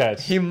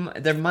touched.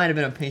 There might have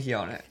been a pinky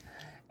on it,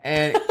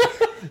 and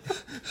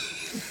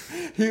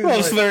he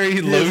was very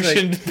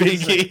lotioned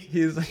pinky.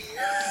 He was like.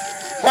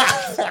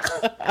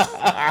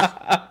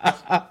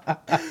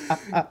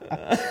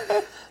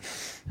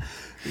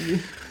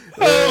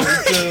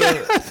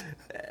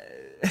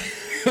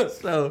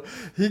 So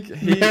he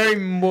very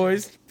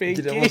moist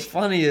pinky. What's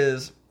funny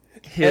is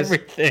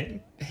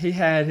everything. He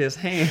had his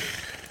hand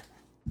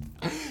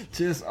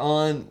just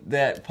on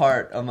that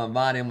part of my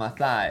body, on my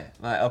thigh,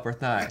 my upper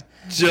thigh.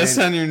 Just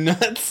on your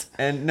nuts?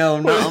 And no,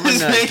 not on my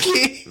nuts.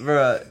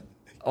 Bruh,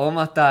 on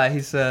my thigh,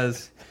 he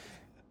says,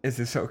 "Is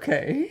this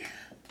okay?"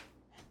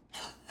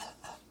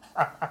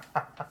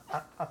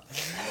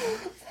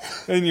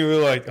 And you were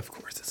like, "Of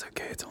course it's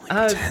okay. It's only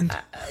pretend."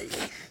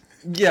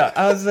 Yeah,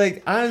 I was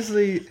like,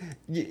 honestly,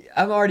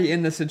 I'm already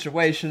in the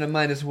situation. I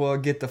might as well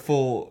get the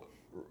full,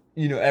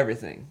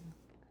 everything.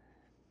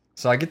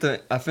 So I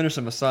finish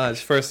the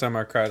massage. First time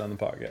I cried on the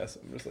podcast.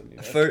 I'm just letting you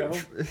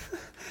know.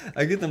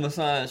 I get the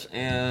massage,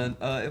 and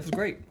it was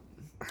great.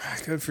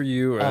 Good for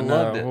you. I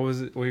loved it. What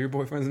was it? What was your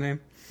boyfriend's name?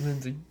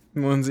 Lindsay.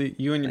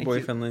 You and your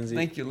boyfriend, Lindsay.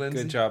 Thank you,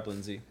 Lindsay. Good job,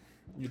 Lindsay.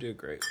 You did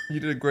great.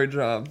 You did a great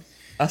job.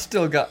 I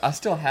still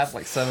have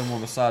like 7 more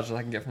massages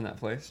I can get from that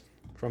place.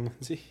 From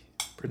Lindsay,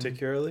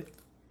 particularly.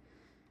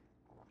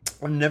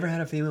 I've never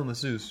had a female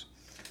masseuse.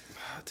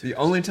 The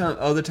other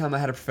time I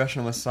had a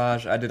professional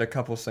massage, I did a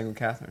couples thing with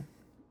Catherine.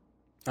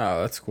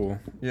 Oh, that's cool.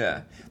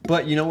 Yeah.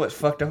 But you know what's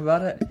fucked up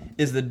about it?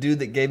 Is the dude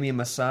that gave me a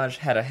massage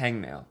had a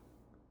hangnail.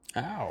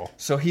 Ow.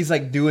 So he's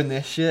like doing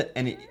this shit,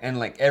 and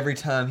like every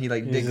time he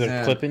like digs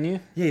in. Clipping you?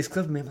 Yeah, he's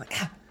clipping me. I'm like,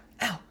 ow,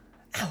 ow,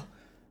 ow.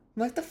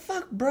 I'm like, the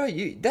fuck, bro?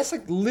 That's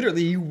like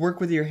literally you work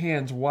with your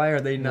hands. Why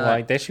are they not?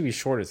 Like, they should be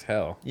short as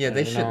hell. Yeah,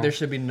 they should. There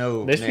should be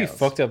no. They should nails. be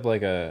fucked up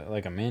like a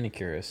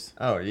manicurist.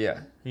 Oh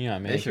yeah. You know,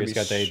 manicurists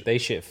got they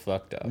shit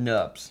fucked up.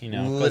 Nubs.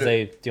 Because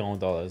they dealing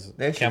with all those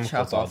they chemicals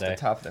chop all off day. the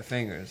top of their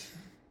fingers.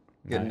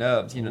 Get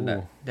nubs. You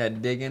know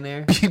that dig in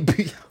there.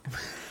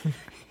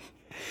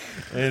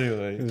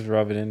 Anyway, just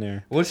rub it in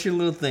there. What's your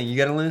little thing? You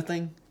got a little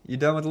thing? You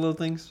done with the little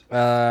things?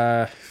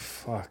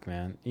 Fuck,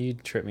 man, you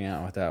tripped me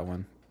out with that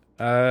one.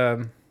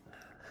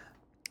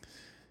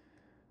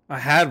 I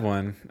had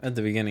one at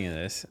the beginning of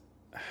this.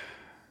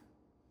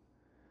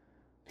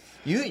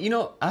 You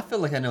know, I feel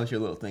like I know what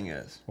your little thing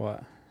is.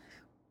 What?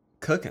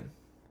 Cooking.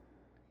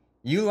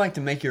 You like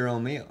to make your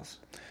own meals.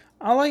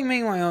 I like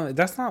making my own.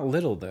 That's not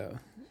little though.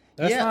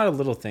 That's not a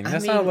little thing.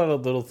 That's not a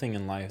little thing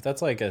in life.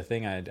 That's like a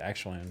thing I'd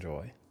actually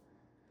enjoy.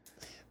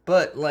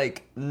 But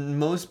like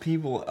most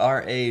people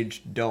our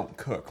age don't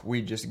cook.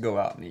 We just go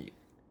out and eat.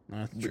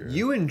 That's true.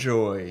 You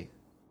enjoy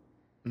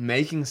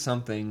making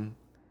something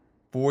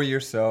for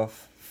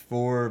yourself,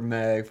 for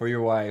Meg, for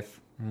your wife.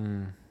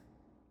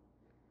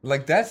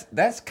 Like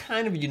that's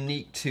kind of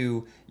unique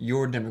to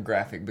your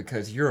demographic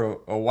because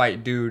you're a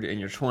white dude in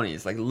your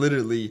 20s. Like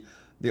literally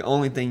the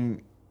only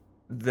thing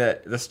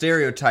that the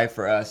stereotype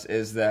for us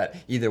is that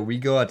either we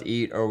go out to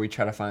eat or we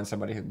try to find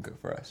somebody who can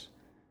cook for us.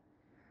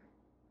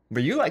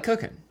 But you like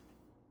cooking.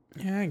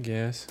 Yeah, I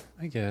guess.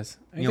 I guess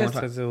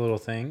that's a little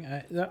thing.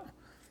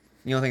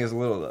 You don't think it's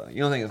little though.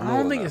 You don't think it's little.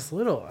 I don't think it's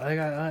little.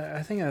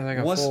 I think it's like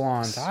a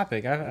full-on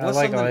topic.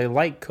 I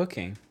like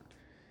cooking.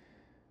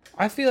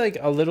 I feel like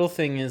a little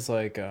thing is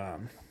like,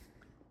 man,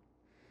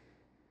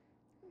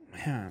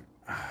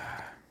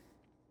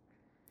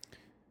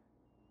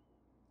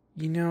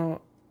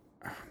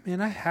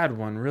 I had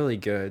one really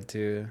good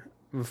too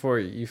before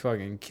you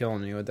fucking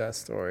killed me with that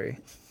story.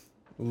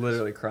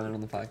 Literally crying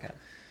on the podcast.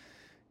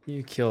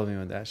 You killed me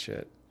with that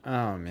shit.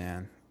 Oh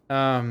man.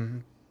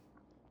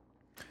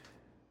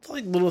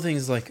 Like little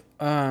things like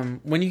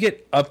when you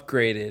get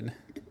upgraded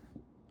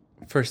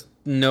for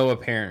no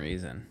apparent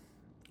reason.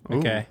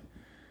 Okay. Ooh.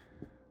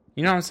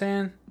 You know what I'm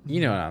saying?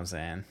 You know what I'm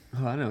saying.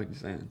 Oh, I know what you're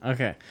saying.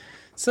 Okay.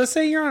 So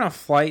say you're on a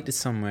flight to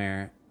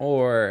somewhere,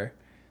 or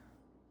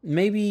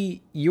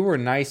maybe you were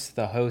nice to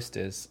the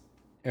hostess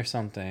or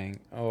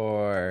something,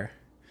 or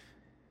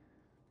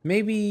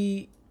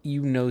maybe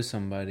you know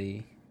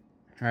somebody,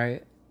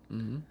 right?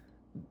 Mm-hmm.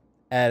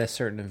 At a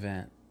certain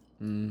event.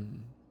 Mm-hmm.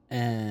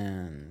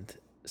 And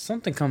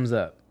something comes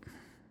up,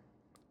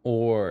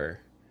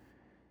 or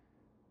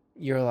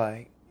you're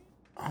like,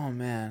 oh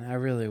man, I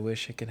really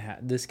wish it could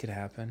this could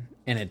happen,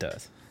 and it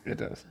does. It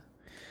does.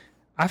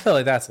 I feel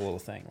like that's a little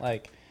thing.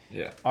 Like,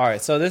 yeah. All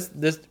right, so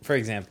this for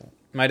example,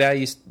 my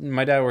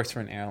dad works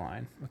for an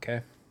airline.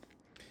 Okay.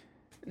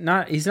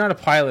 He's not a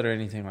pilot or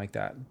anything like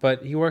that,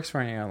 but he works for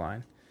an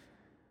airline,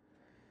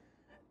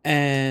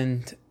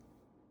 and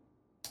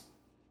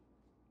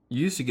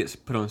you used to get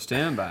put on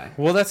standby.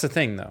 Well, that's the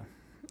thing though.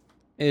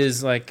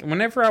 Is like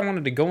whenever I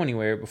wanted to go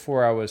anywhere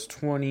before I was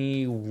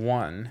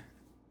 21,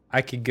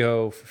 I could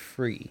go for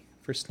free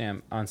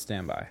on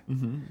standby.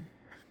 Mm-hmm.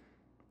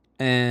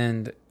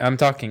 And I'm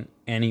talking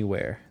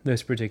anywhere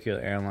this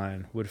particular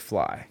airline would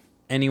fly.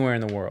 Anywhere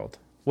in the world.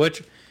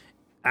 Which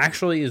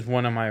actually is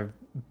one of my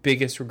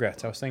biggest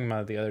regrets. I was thinking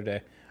about it the other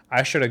day.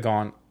 I should have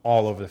gone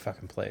all over the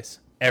fucking place.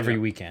 every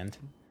weekend.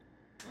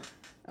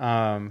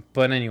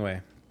 But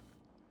anyway,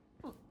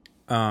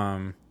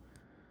 that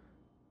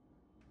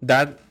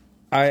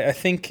I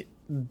think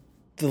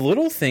the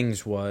little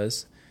things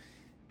was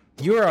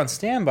you were on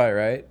standby,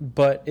 right?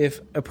 But if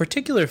a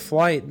particular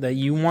flight that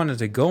you wanted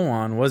to go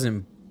on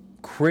wasn't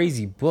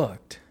crazy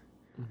booked,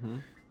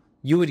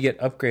 you would get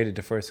upgraded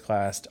to first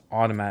class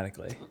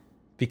automatically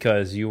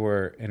because you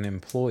were an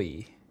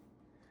employee.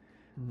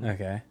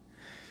 Okay.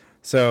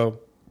 So,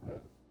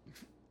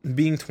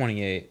 being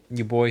 28,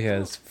 your boy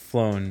has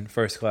flown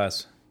first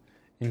class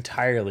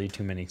entirely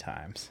too many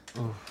times.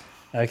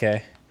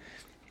 Okay.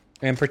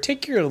 And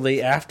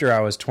particularly after I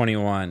was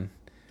 21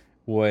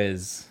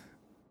 was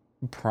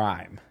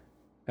prime.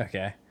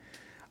 Okay.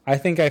 I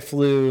think I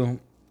flew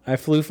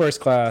first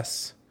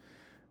class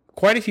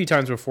quite a few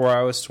times before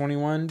I was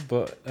 21,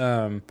 but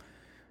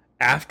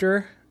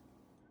after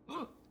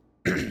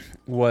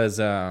was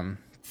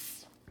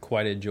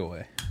quite a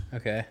joy.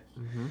 Okay.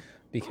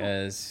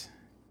 Because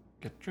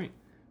get a drink.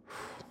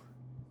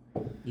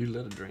 You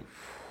love to drink.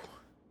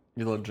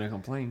 You love to drink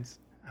on planes.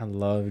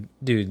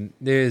 Dude,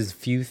 there's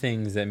few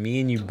things that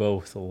me and you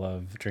both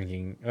love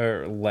drinking,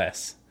 or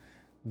less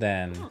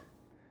than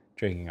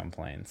drinking on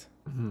planes.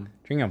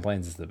 Drinking on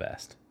planes is the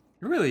best.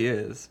 It really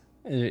is.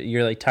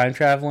 You're like time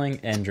traveling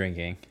and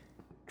drinking.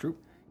 True.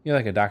 You're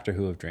like a Doctor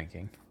Who of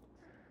drinking.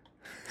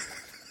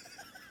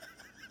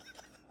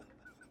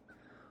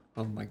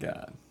 Oh my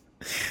God.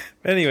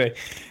 Anyway,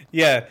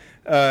 yeah,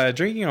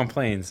 drinking on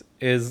planes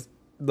is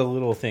the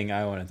little thing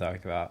I want to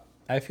talk about.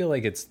 I feel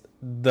like it's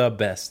the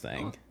best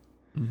thing.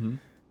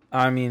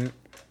 I mean,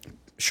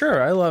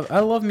 sure, I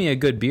love me a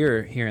good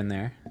beer here and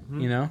there.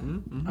 You know,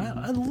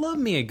 I love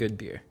me a good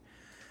beer,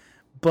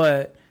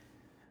 but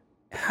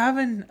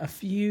having a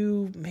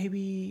few,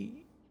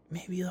 maybe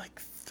like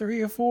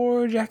 3 or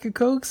 4 Jack and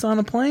Cokes on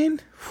a plane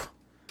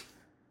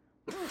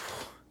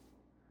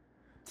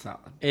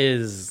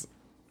is,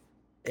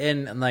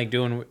 and like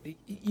doing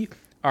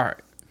all right.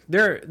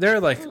 They're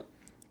like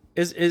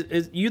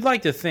is you'd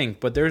like to think,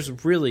 but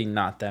there's really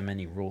not that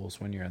many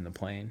rules when you're in the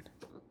plane.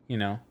 You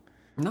know,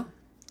 no,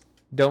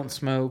 don't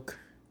smoke.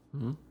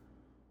 Don't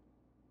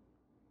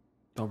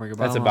break a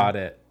bomb. That's about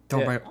it.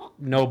 Don't break.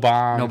 No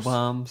bombs. No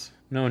bombs.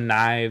 No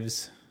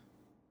knives.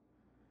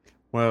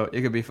 Well,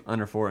 it could be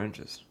under 4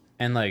 inches.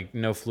 And like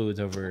no fluids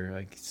over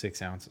like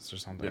 6 ounces or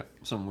something. Yeah,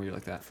 something weird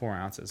like that. 4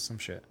 ounces, some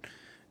shit.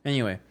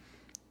 Anyway,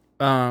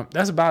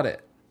 that's about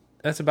it.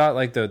 That's about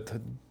like the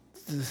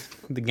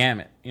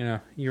gamut. You know,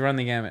 you run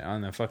the gamut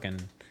on the fucking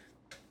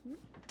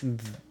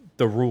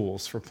the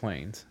rules for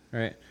planes,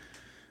 right?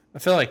 I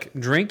feel like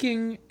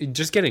drinking,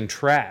 just getting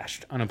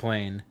trashed on a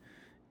plane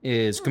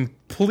is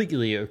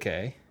completely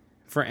okay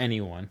for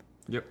anyone.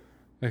 Yep.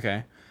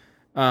 Okay.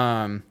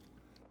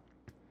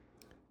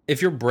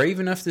 If you're brave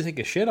enough to take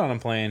a shit on a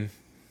plane,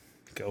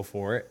 go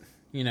for it,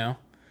 you know?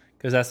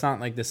 Because that's not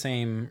like the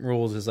same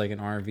rules as like an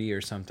RV or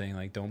something.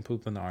 Like, don't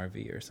poop in the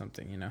RV or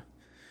something, you know?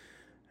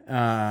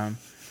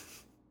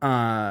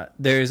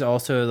 There's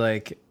also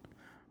like,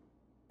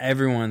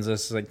 everyone's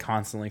just like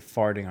constantly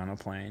farting on a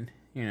plane,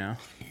 you know?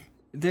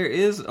 There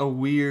is a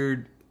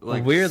weird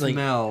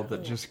smell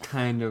that just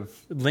kind of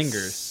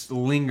lingers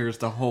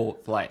the whole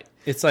flight.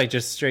 It's like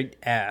just straight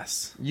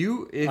ass.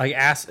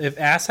 If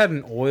ass had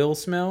an oil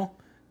smell,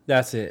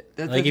 that's it.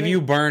 Like if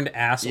you burned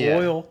ass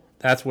oil,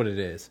 that's what it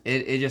is.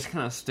 It just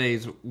kind of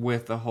stays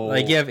with the whole.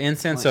 Like you have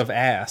incense of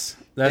ass.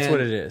 That's what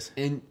it is.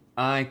 And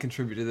I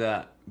contribute to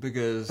that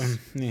because.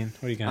 Man,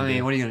 what are you gonna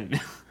do? What are you gonna do?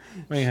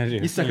 What are you gonna do?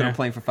 You stuck on a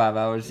plane for 5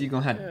 hours. You're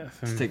gonna have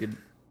to take a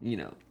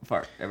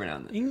fart every now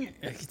and then. You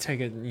can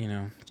take it. You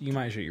know, you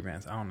might shit your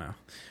pants. I don't know.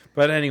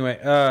 But anyway,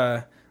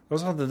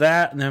 goes on to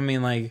that, and I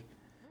mean like.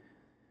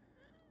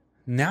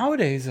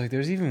 Nowadays, like,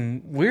 there's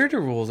even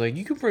weirder rules. Like,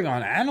 you can bring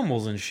on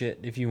animals and shit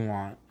if you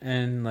want.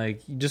 And,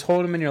 like, you just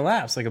hold them in your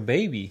laps like a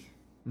baby.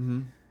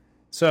 Mm-hmm.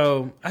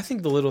 So, I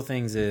think the little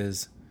things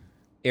is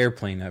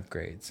airplane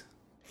upgrades.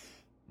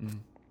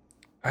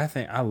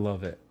 I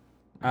love it.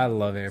 I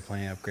love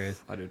airplane upgrades.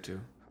 I do,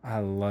 too. I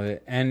love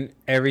it. And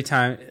every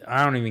time,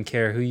 I don't even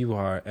care who you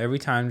are. Every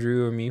time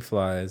Drew or me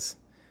flies,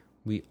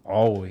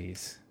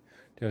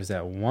 there's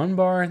that one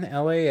bar in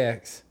the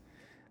LAX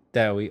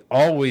that we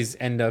always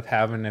end up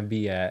having to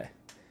be at,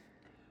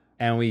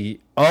 and we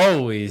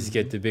always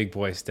get the big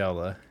boy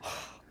Stella.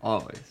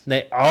 Always.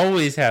 They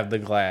always have the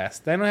glass.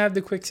 They don't have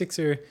the quick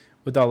sixer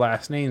with our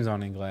last names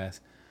on in glass,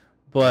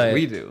 but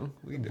we do.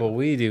 But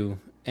we do,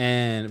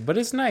 but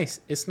it's nice.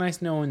 It's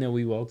nice knowing that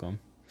we welcome.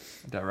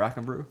 That Rock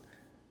and Brew.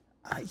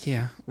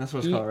 Yeah, that's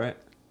what it's called, right?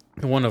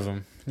 One of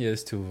them. Yeah,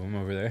 there's 2 of them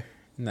over there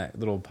in that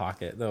little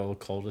pocket, the little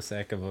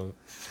cul-de-sac of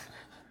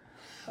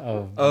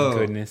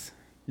goodness.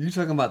 You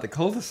talking about the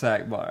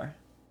cul-de-sac bar?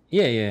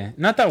 Yeah.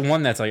 Not that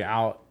one that's like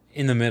out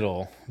in the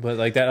middle, but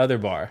like that other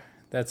bar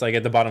that's like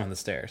at the bottom of the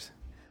stairs.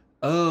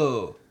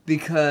 Oh,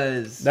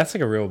 because that's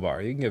like a real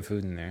bar. You can get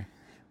food in there.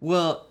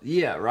 Well,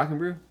 yeah, Rock and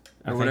Brew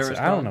or whatever.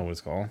 So. I don't know what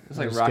it's called. It's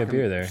like Rock and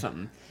beer there.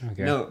 Something.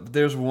 Okay. No,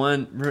 there's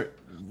one.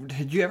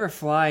 Did you ever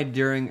fly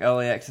during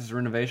LAX's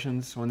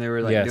renovations when they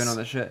were like Yes. doing all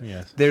that shit?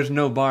 Yes. There's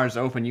no bars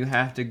open. You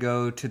have to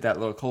go to that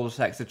little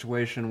cul-de-sac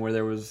situation where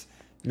there was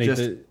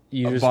just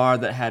a bar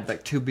that had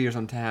like 2 beers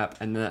on tap,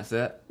 and then that's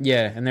it.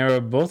 Yeah, and they were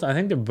both. I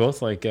think they're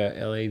both like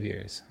LA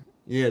beers.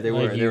 Yeah, they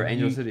Like were. They were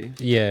Angel City.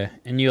 Yeah,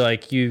 and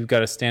you've got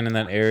to stand in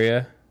that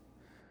area,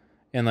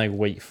 and like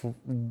wait for.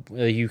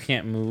 You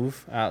can't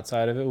move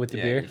outside of it with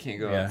the beer. You can't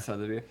go outside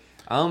the beer.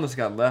 I almost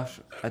got left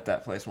at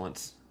that place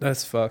once.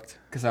 That's fucked.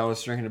 Because I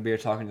was drinking a beer,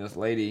 talking to this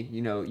lady.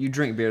 You know, you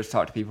drink beers,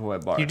 talk to people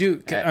at bars. You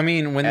do. I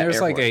mean, when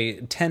there's airports. like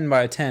a 10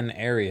 by 10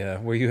 area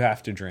where you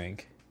have to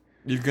drink,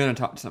 You're gonna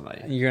talk to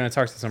somebody. you're gonna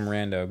talk to some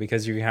rando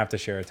because you have to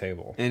share a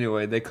table.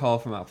 Anyway, they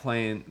called from my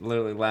plane,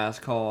 literally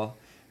last call.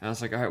 And I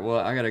was like, all right, well,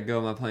 I gotta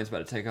go. My plane's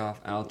about to take off.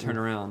 And I'll turn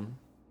around.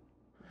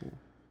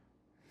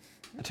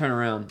 I turn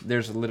around.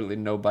 There's literally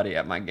nobody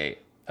at my gate.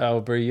 Oh,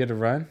 bro, you had to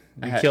run?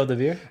 You killed the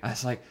beer? I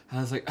was like,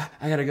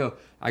 I gotta go.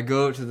 I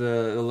go to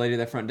the lady at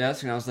the front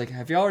desk, and I was like,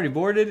 have you already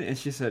boarded? And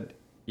she said,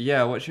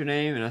 yeah, what's your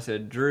name? And I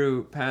said,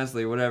 Drew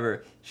Pasley,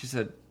 whatever. She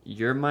said,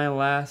 you're my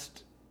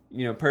last,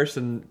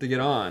 person to get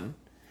on.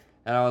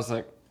 And I was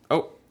like,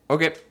 oh,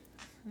 okay.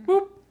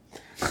 Whoop.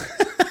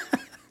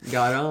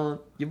 Got on.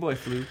 Your boy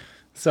flew.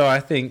 So I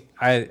think,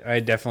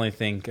 I definitely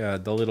think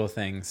the little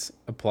things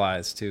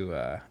applies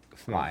to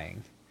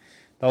flying.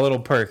 The little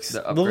perks.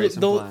 The upgrades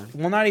in flying.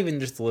 Well, not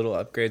even just the little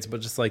upgrades, but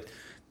just like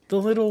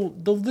the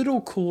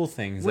little cool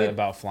things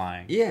about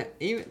flying. Yeah,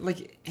 even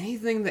like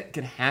anything that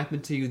could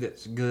happen to you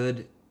that's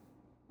good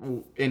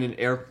in an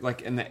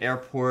in the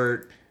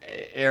airport,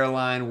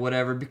 airline,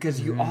 whatever, because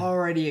you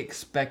already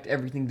expect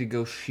everything to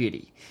go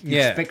shitty.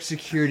 You expect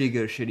security to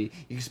go shitty.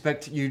 You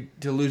expect you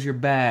to lose your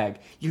bag.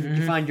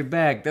 You find your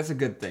bag. That's a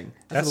good thing.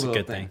 That's a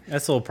good thing.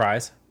 That's a little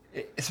prize.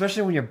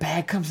 Especially when your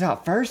bag comes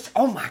out first.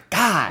 Oh my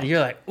god! And you're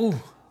like, ooh.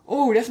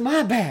 Oh, that's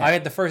my bag. I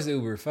got the first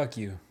Uber. Fuck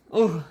you.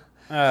 Oh.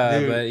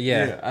 But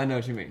yeah, I know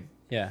what you mean.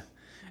 Yeah,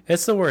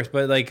 it's the worst.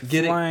 But like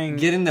flying,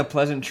 getting the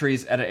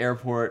pleasantries at an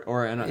airport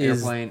or in an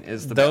airplane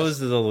is the best.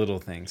 Those are the little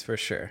things for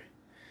sure.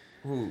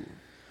 Ooh.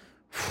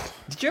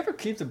 Did you ever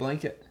keep the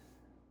blanket?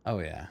 Oh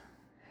yeah.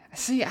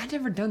 See, I've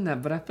never done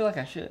that, but I feel like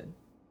I should.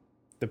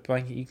 The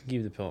blanket, you can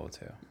keep the pillow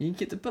too. You can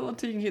keep the pillow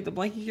too. You can keep the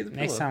blanket. You can keep the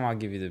pillow. Next time I'll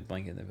give you the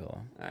blanket and the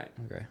pillow. All right.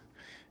 Okay.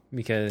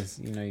 Because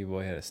your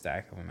boy had a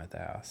stack of them at the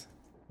house.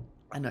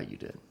 I know you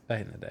did.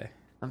 Back in the day.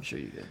 I'm sure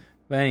you did.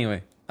 But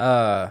anyway,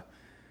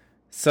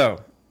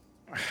 so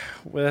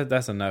well,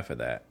 that's enough of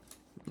that.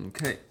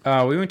 Okay.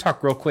 We want to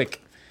talk real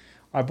quick.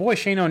 Our boy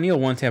Shane O'Neill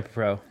won Tampa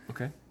Pro.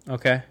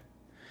 Okay.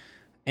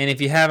 And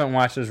if you haven't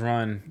watched his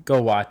run, go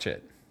watch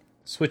it.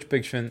 Switch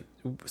big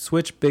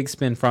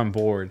spin front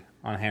board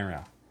on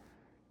handrail.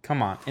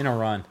 Come on, in a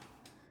run.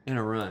 In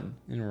a run.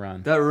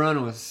 That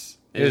run was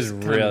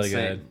really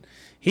good.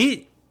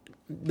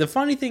 The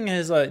funny thing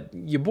is,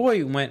 your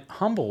boy went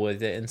humble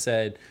with it and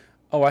said,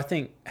 "Oh, I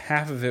think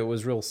half of it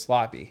was real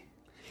sloppy."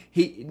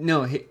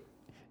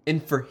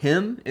 And for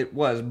him it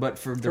was, but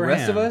for the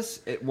rest of us,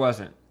 it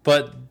wasn't.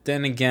 But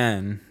then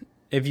again,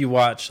 if you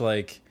watch,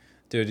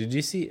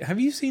 dude, have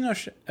you seen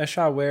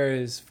Ashad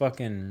Ware's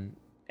fucking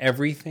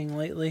everything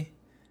lately?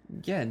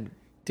 Yeah,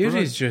 dude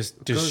is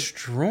just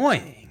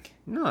destroying.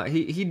 No,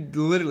 he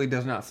literally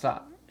does not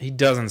stop. He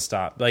doesn't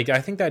stop. I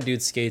think that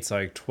dude skates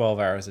 12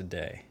 hours a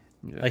day.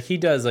 Yeah. He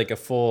does a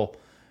full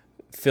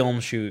film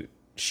shoot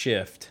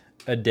shift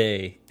a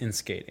day in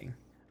skating.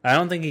 I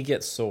don't think he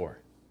gets sore.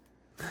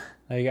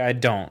 I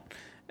don't.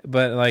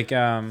 But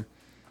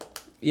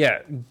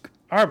yeah,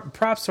 our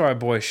props to our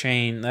boy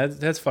Shane.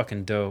 That's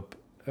fucking dope.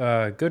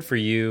 Good for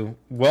you.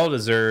 Well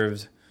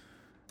deserved.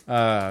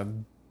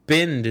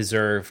 Been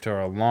deserved for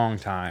a long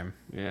time.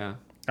 Yeah.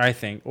 I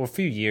think, or a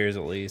few years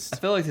at least. I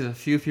feel like there's a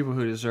few people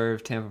who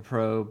deserve Tampa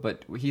Pro,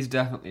 but he's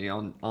definitely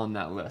on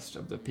that list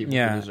of the people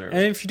who deserve it.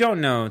 And if you don't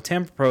know,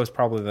 Tampa Pro is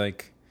probably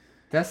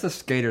that's the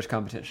skaters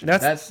competition.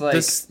 That's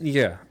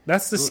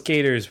the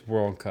skaters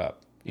World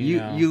Cup.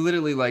 You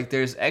literally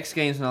there's X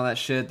Games and all that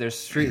shit. There's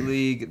Street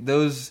League.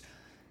 Those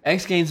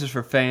X Games is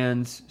for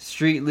fans.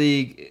 Street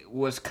League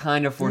was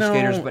kind of for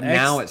skaters, but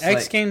now it's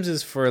X Games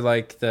is for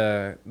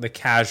the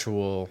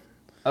casual.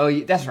 Oh,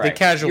 that's right. The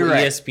casual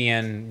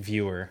ESPN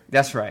viewer.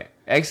 That's right.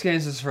 X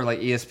Games is for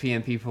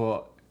ESPN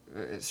people.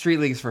 Street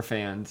League is for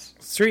fans.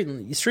 Street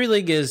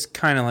League is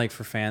kind of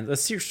for fans.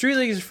 Street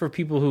League is for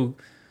people who,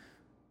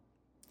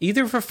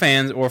 either for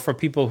fans or for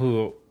people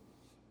who,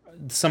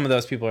 some of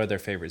those people are their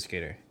favorite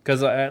skater.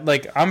 Because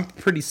I'm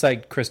pretty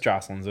psyched Chris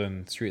Jocelyn's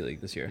in Street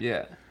League this year.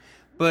 Yeah,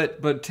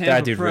 but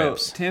Tampa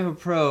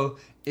Pro.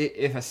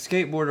 If a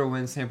skateboarder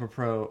wins Tampa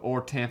Pro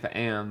or Tampa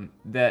Am,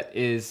 that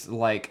is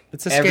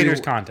it's a skaters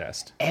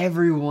contest.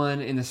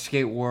 Everyone in the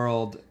skate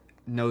world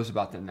knows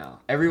about them now.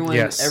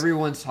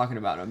 Everyone's talking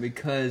about them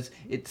because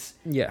it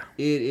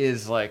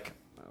is the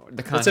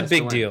contest. It's a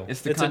big deal. It's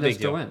the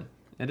contest to win.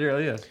 It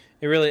really is.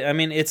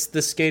 It's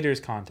the skaters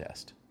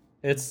contest.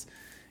 It's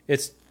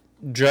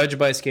judged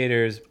by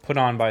skaters, put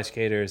on by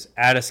skaters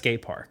at a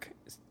skate park,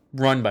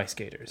 run by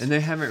skaters, and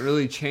they haven't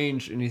really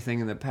changed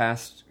anything in the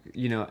past.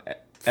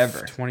 ever.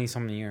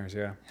 20-something years,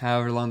 yeah.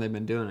 However long they've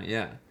been doing it,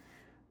 yeah.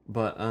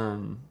 But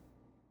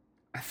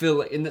I feel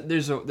like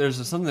there's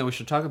something that we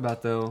should talk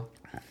about though.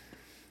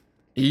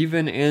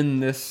 Even in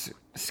this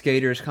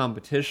skaters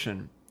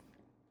competition,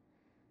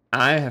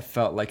 I have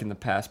felt like in the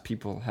past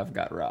people have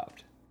got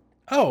robbed.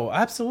 Oh,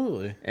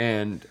 absolutely.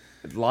 And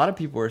a lot of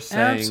people are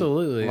saying...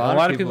 Absolutely. A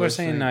lot of people are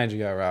saying Nigel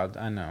got robbed.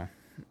 I know.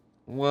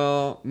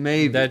 Well,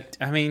 maybe.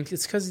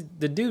 It's because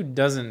the dude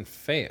doesn't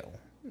fail.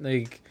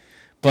 But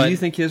do you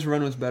think his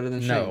run was better than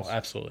Shane's? No,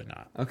 absolutely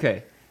not.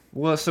 Okay.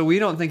 Well, so we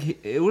don't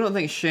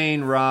think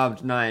Shane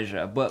robbed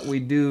Nyjah, but we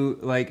do,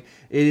 like,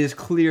 it is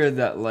clear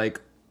that, like,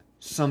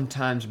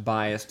 sometimes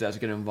bias does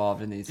get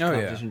involved in these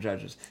competition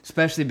judges,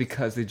 especially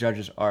because the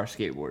judges are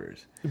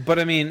skateboarders. But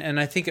I mean, and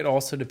I think it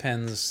also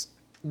depends.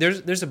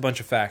 There's a bunch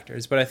of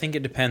factors, but I think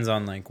it depends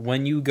on like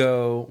when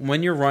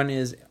your run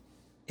is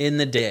in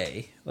the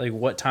day, like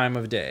what time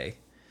of day,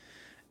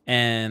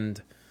 and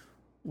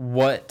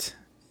what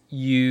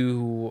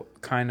you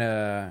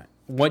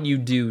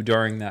do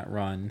during that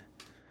run,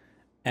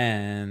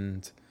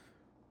 and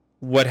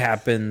what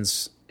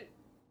happens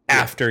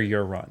after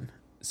your run.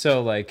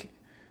 So like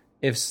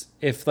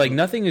if like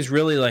nothing is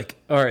really like,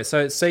 all right,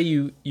 so say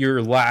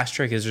your last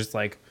trick is just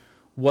like,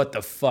 what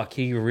the fuck,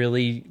 he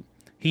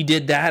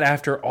did that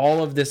after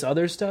all of this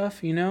other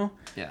stuff, you know?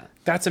 Yeah.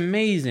 That's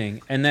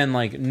amazing. And then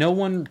like no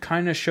one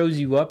kind of shows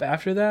you up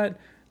after that.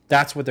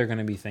 That's what they're going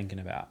to be thinking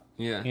about.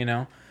 Yeah. You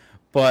know?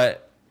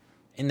 But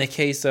in the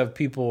case of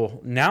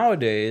people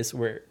nowadays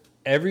where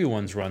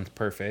everyone's run's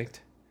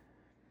perfect,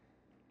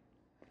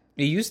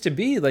 it used to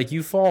be like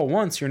you fall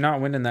once, you're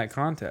not winning that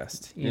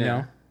contest, you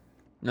know?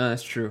 No,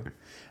 that's true.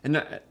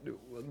 And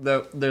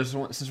there's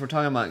one, since we're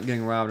talking about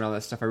getting robbed and all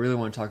that stuff, I really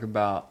want to talk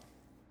about,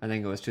 I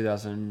think it was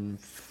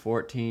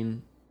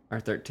 2014 or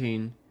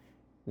 13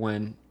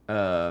 when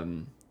Chaz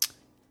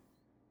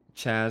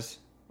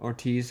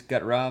Ortiz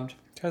got robbed.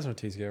 Chaz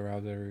Ortiz get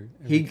robbed every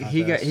he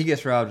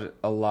gets robbed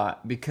a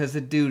lot because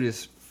the dude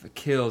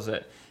kills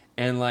it,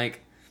 and like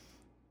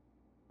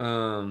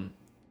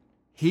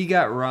he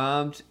got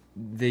robbed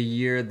the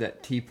year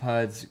that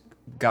T-Puds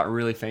got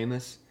really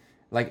famous.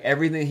 Like,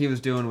 everything he was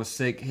doing was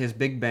sick. His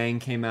Big Bang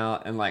came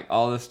out, and, like,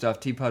 all this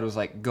stuff. T-Pud was,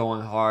 like, going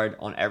hard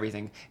on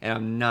everything. And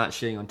I'm not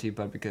shitting on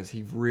T-Pud because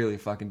he really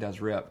fucking does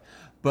rip.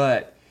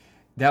 But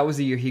that was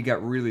the year he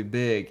got really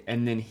big.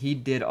 And then he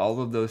did all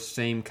of those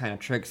same kind of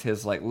tricks.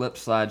 His, like, lip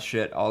slide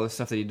shit, all the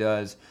stuff that he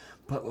does.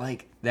 But,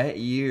 like, that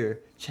year,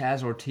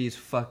 Chaz Ortiz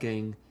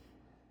fucking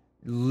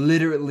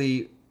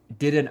literally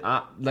did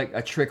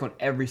a trick on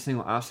every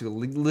single obstacle.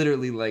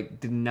 Literally, like,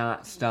 did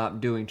not stop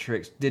doing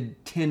tricks.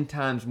 Did 10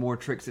 times more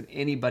tricks than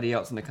anybody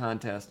else in the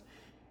contest,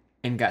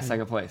 and got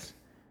second place.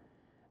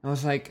 I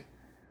was like,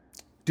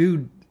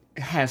 dude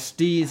has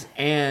steez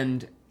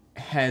and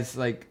has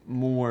like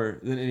more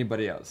than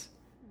anybody else.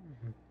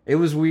 It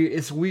was weird.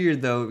 It's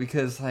weird though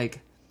because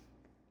like,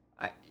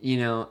 I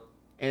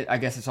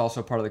guess it's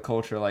also part of the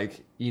culture.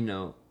 Like, you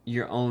know,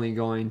 you're only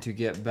going to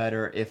get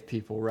better if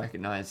people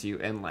recognize you.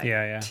 And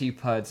like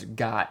T-Puds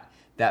got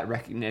that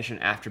recognition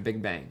after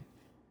Big Bang.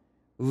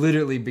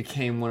 Literally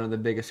became one of the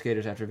biggest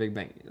skaters after Big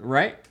Bang,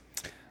 right?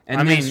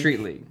 And then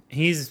Street League.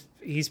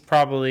 He's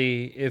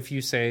probably, if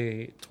you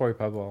say Tori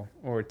Pubble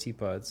or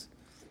T-Puds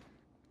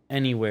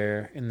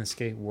anywhere in the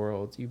skate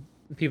world,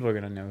 people are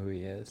gonna know who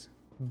he is.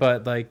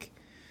 But like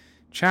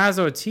Chaz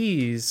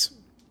Ortiz,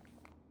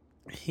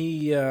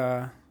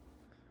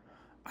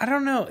 I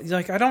don't know.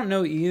 Like, I don't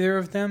know either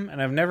of them,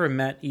 and I've never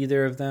met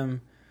either of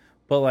them.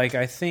 But, like,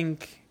 I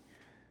think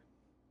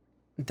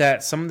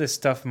that some of this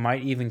stuff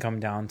might even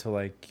come down to,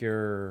 like,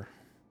 your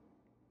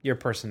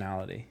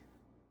personality.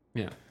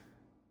 Yeah.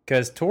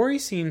 Because Tori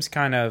seems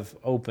kind of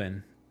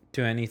open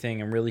to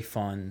anything and really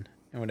fun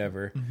and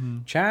whatever. Mm-hmm.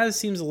 Chaz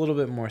seems a little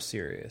bit more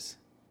serious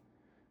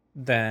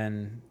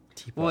than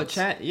T-Puds. Well,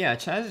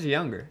 Chaz is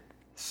younger.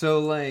 So,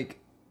 like,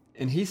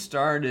 and he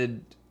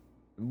started...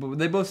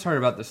 They both started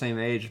about the same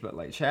age, but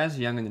like Chaz is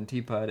younger than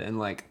T-Pud, and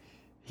like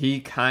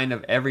he kind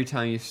of, every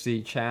time you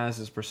see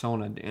Chaz's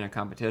persona in a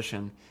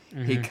competition,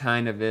 he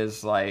kind of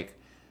is like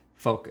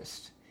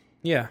focused.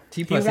 Yeah,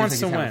 T-Pud seems like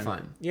he's having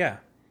fun. Yeah,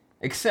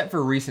 except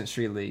for recent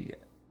Street League.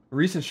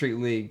 Recent Street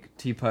League,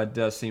 T-Pud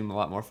does seem a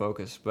lot more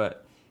focused,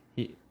 but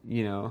he,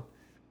 you know,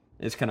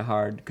 it's kind of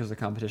hard because the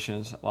competition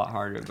is a lot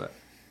harder. But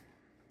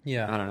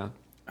yeah,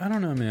 I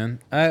don't know, man.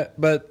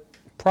 But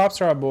props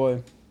to our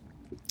boy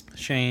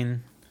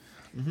Shane.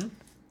 Mm-hmm.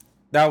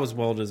 That was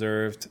well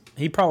deserved.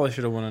 He probably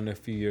should have won it a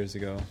few years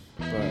ago,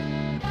 but you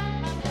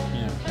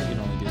know, he can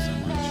only do so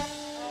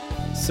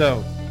much.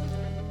 So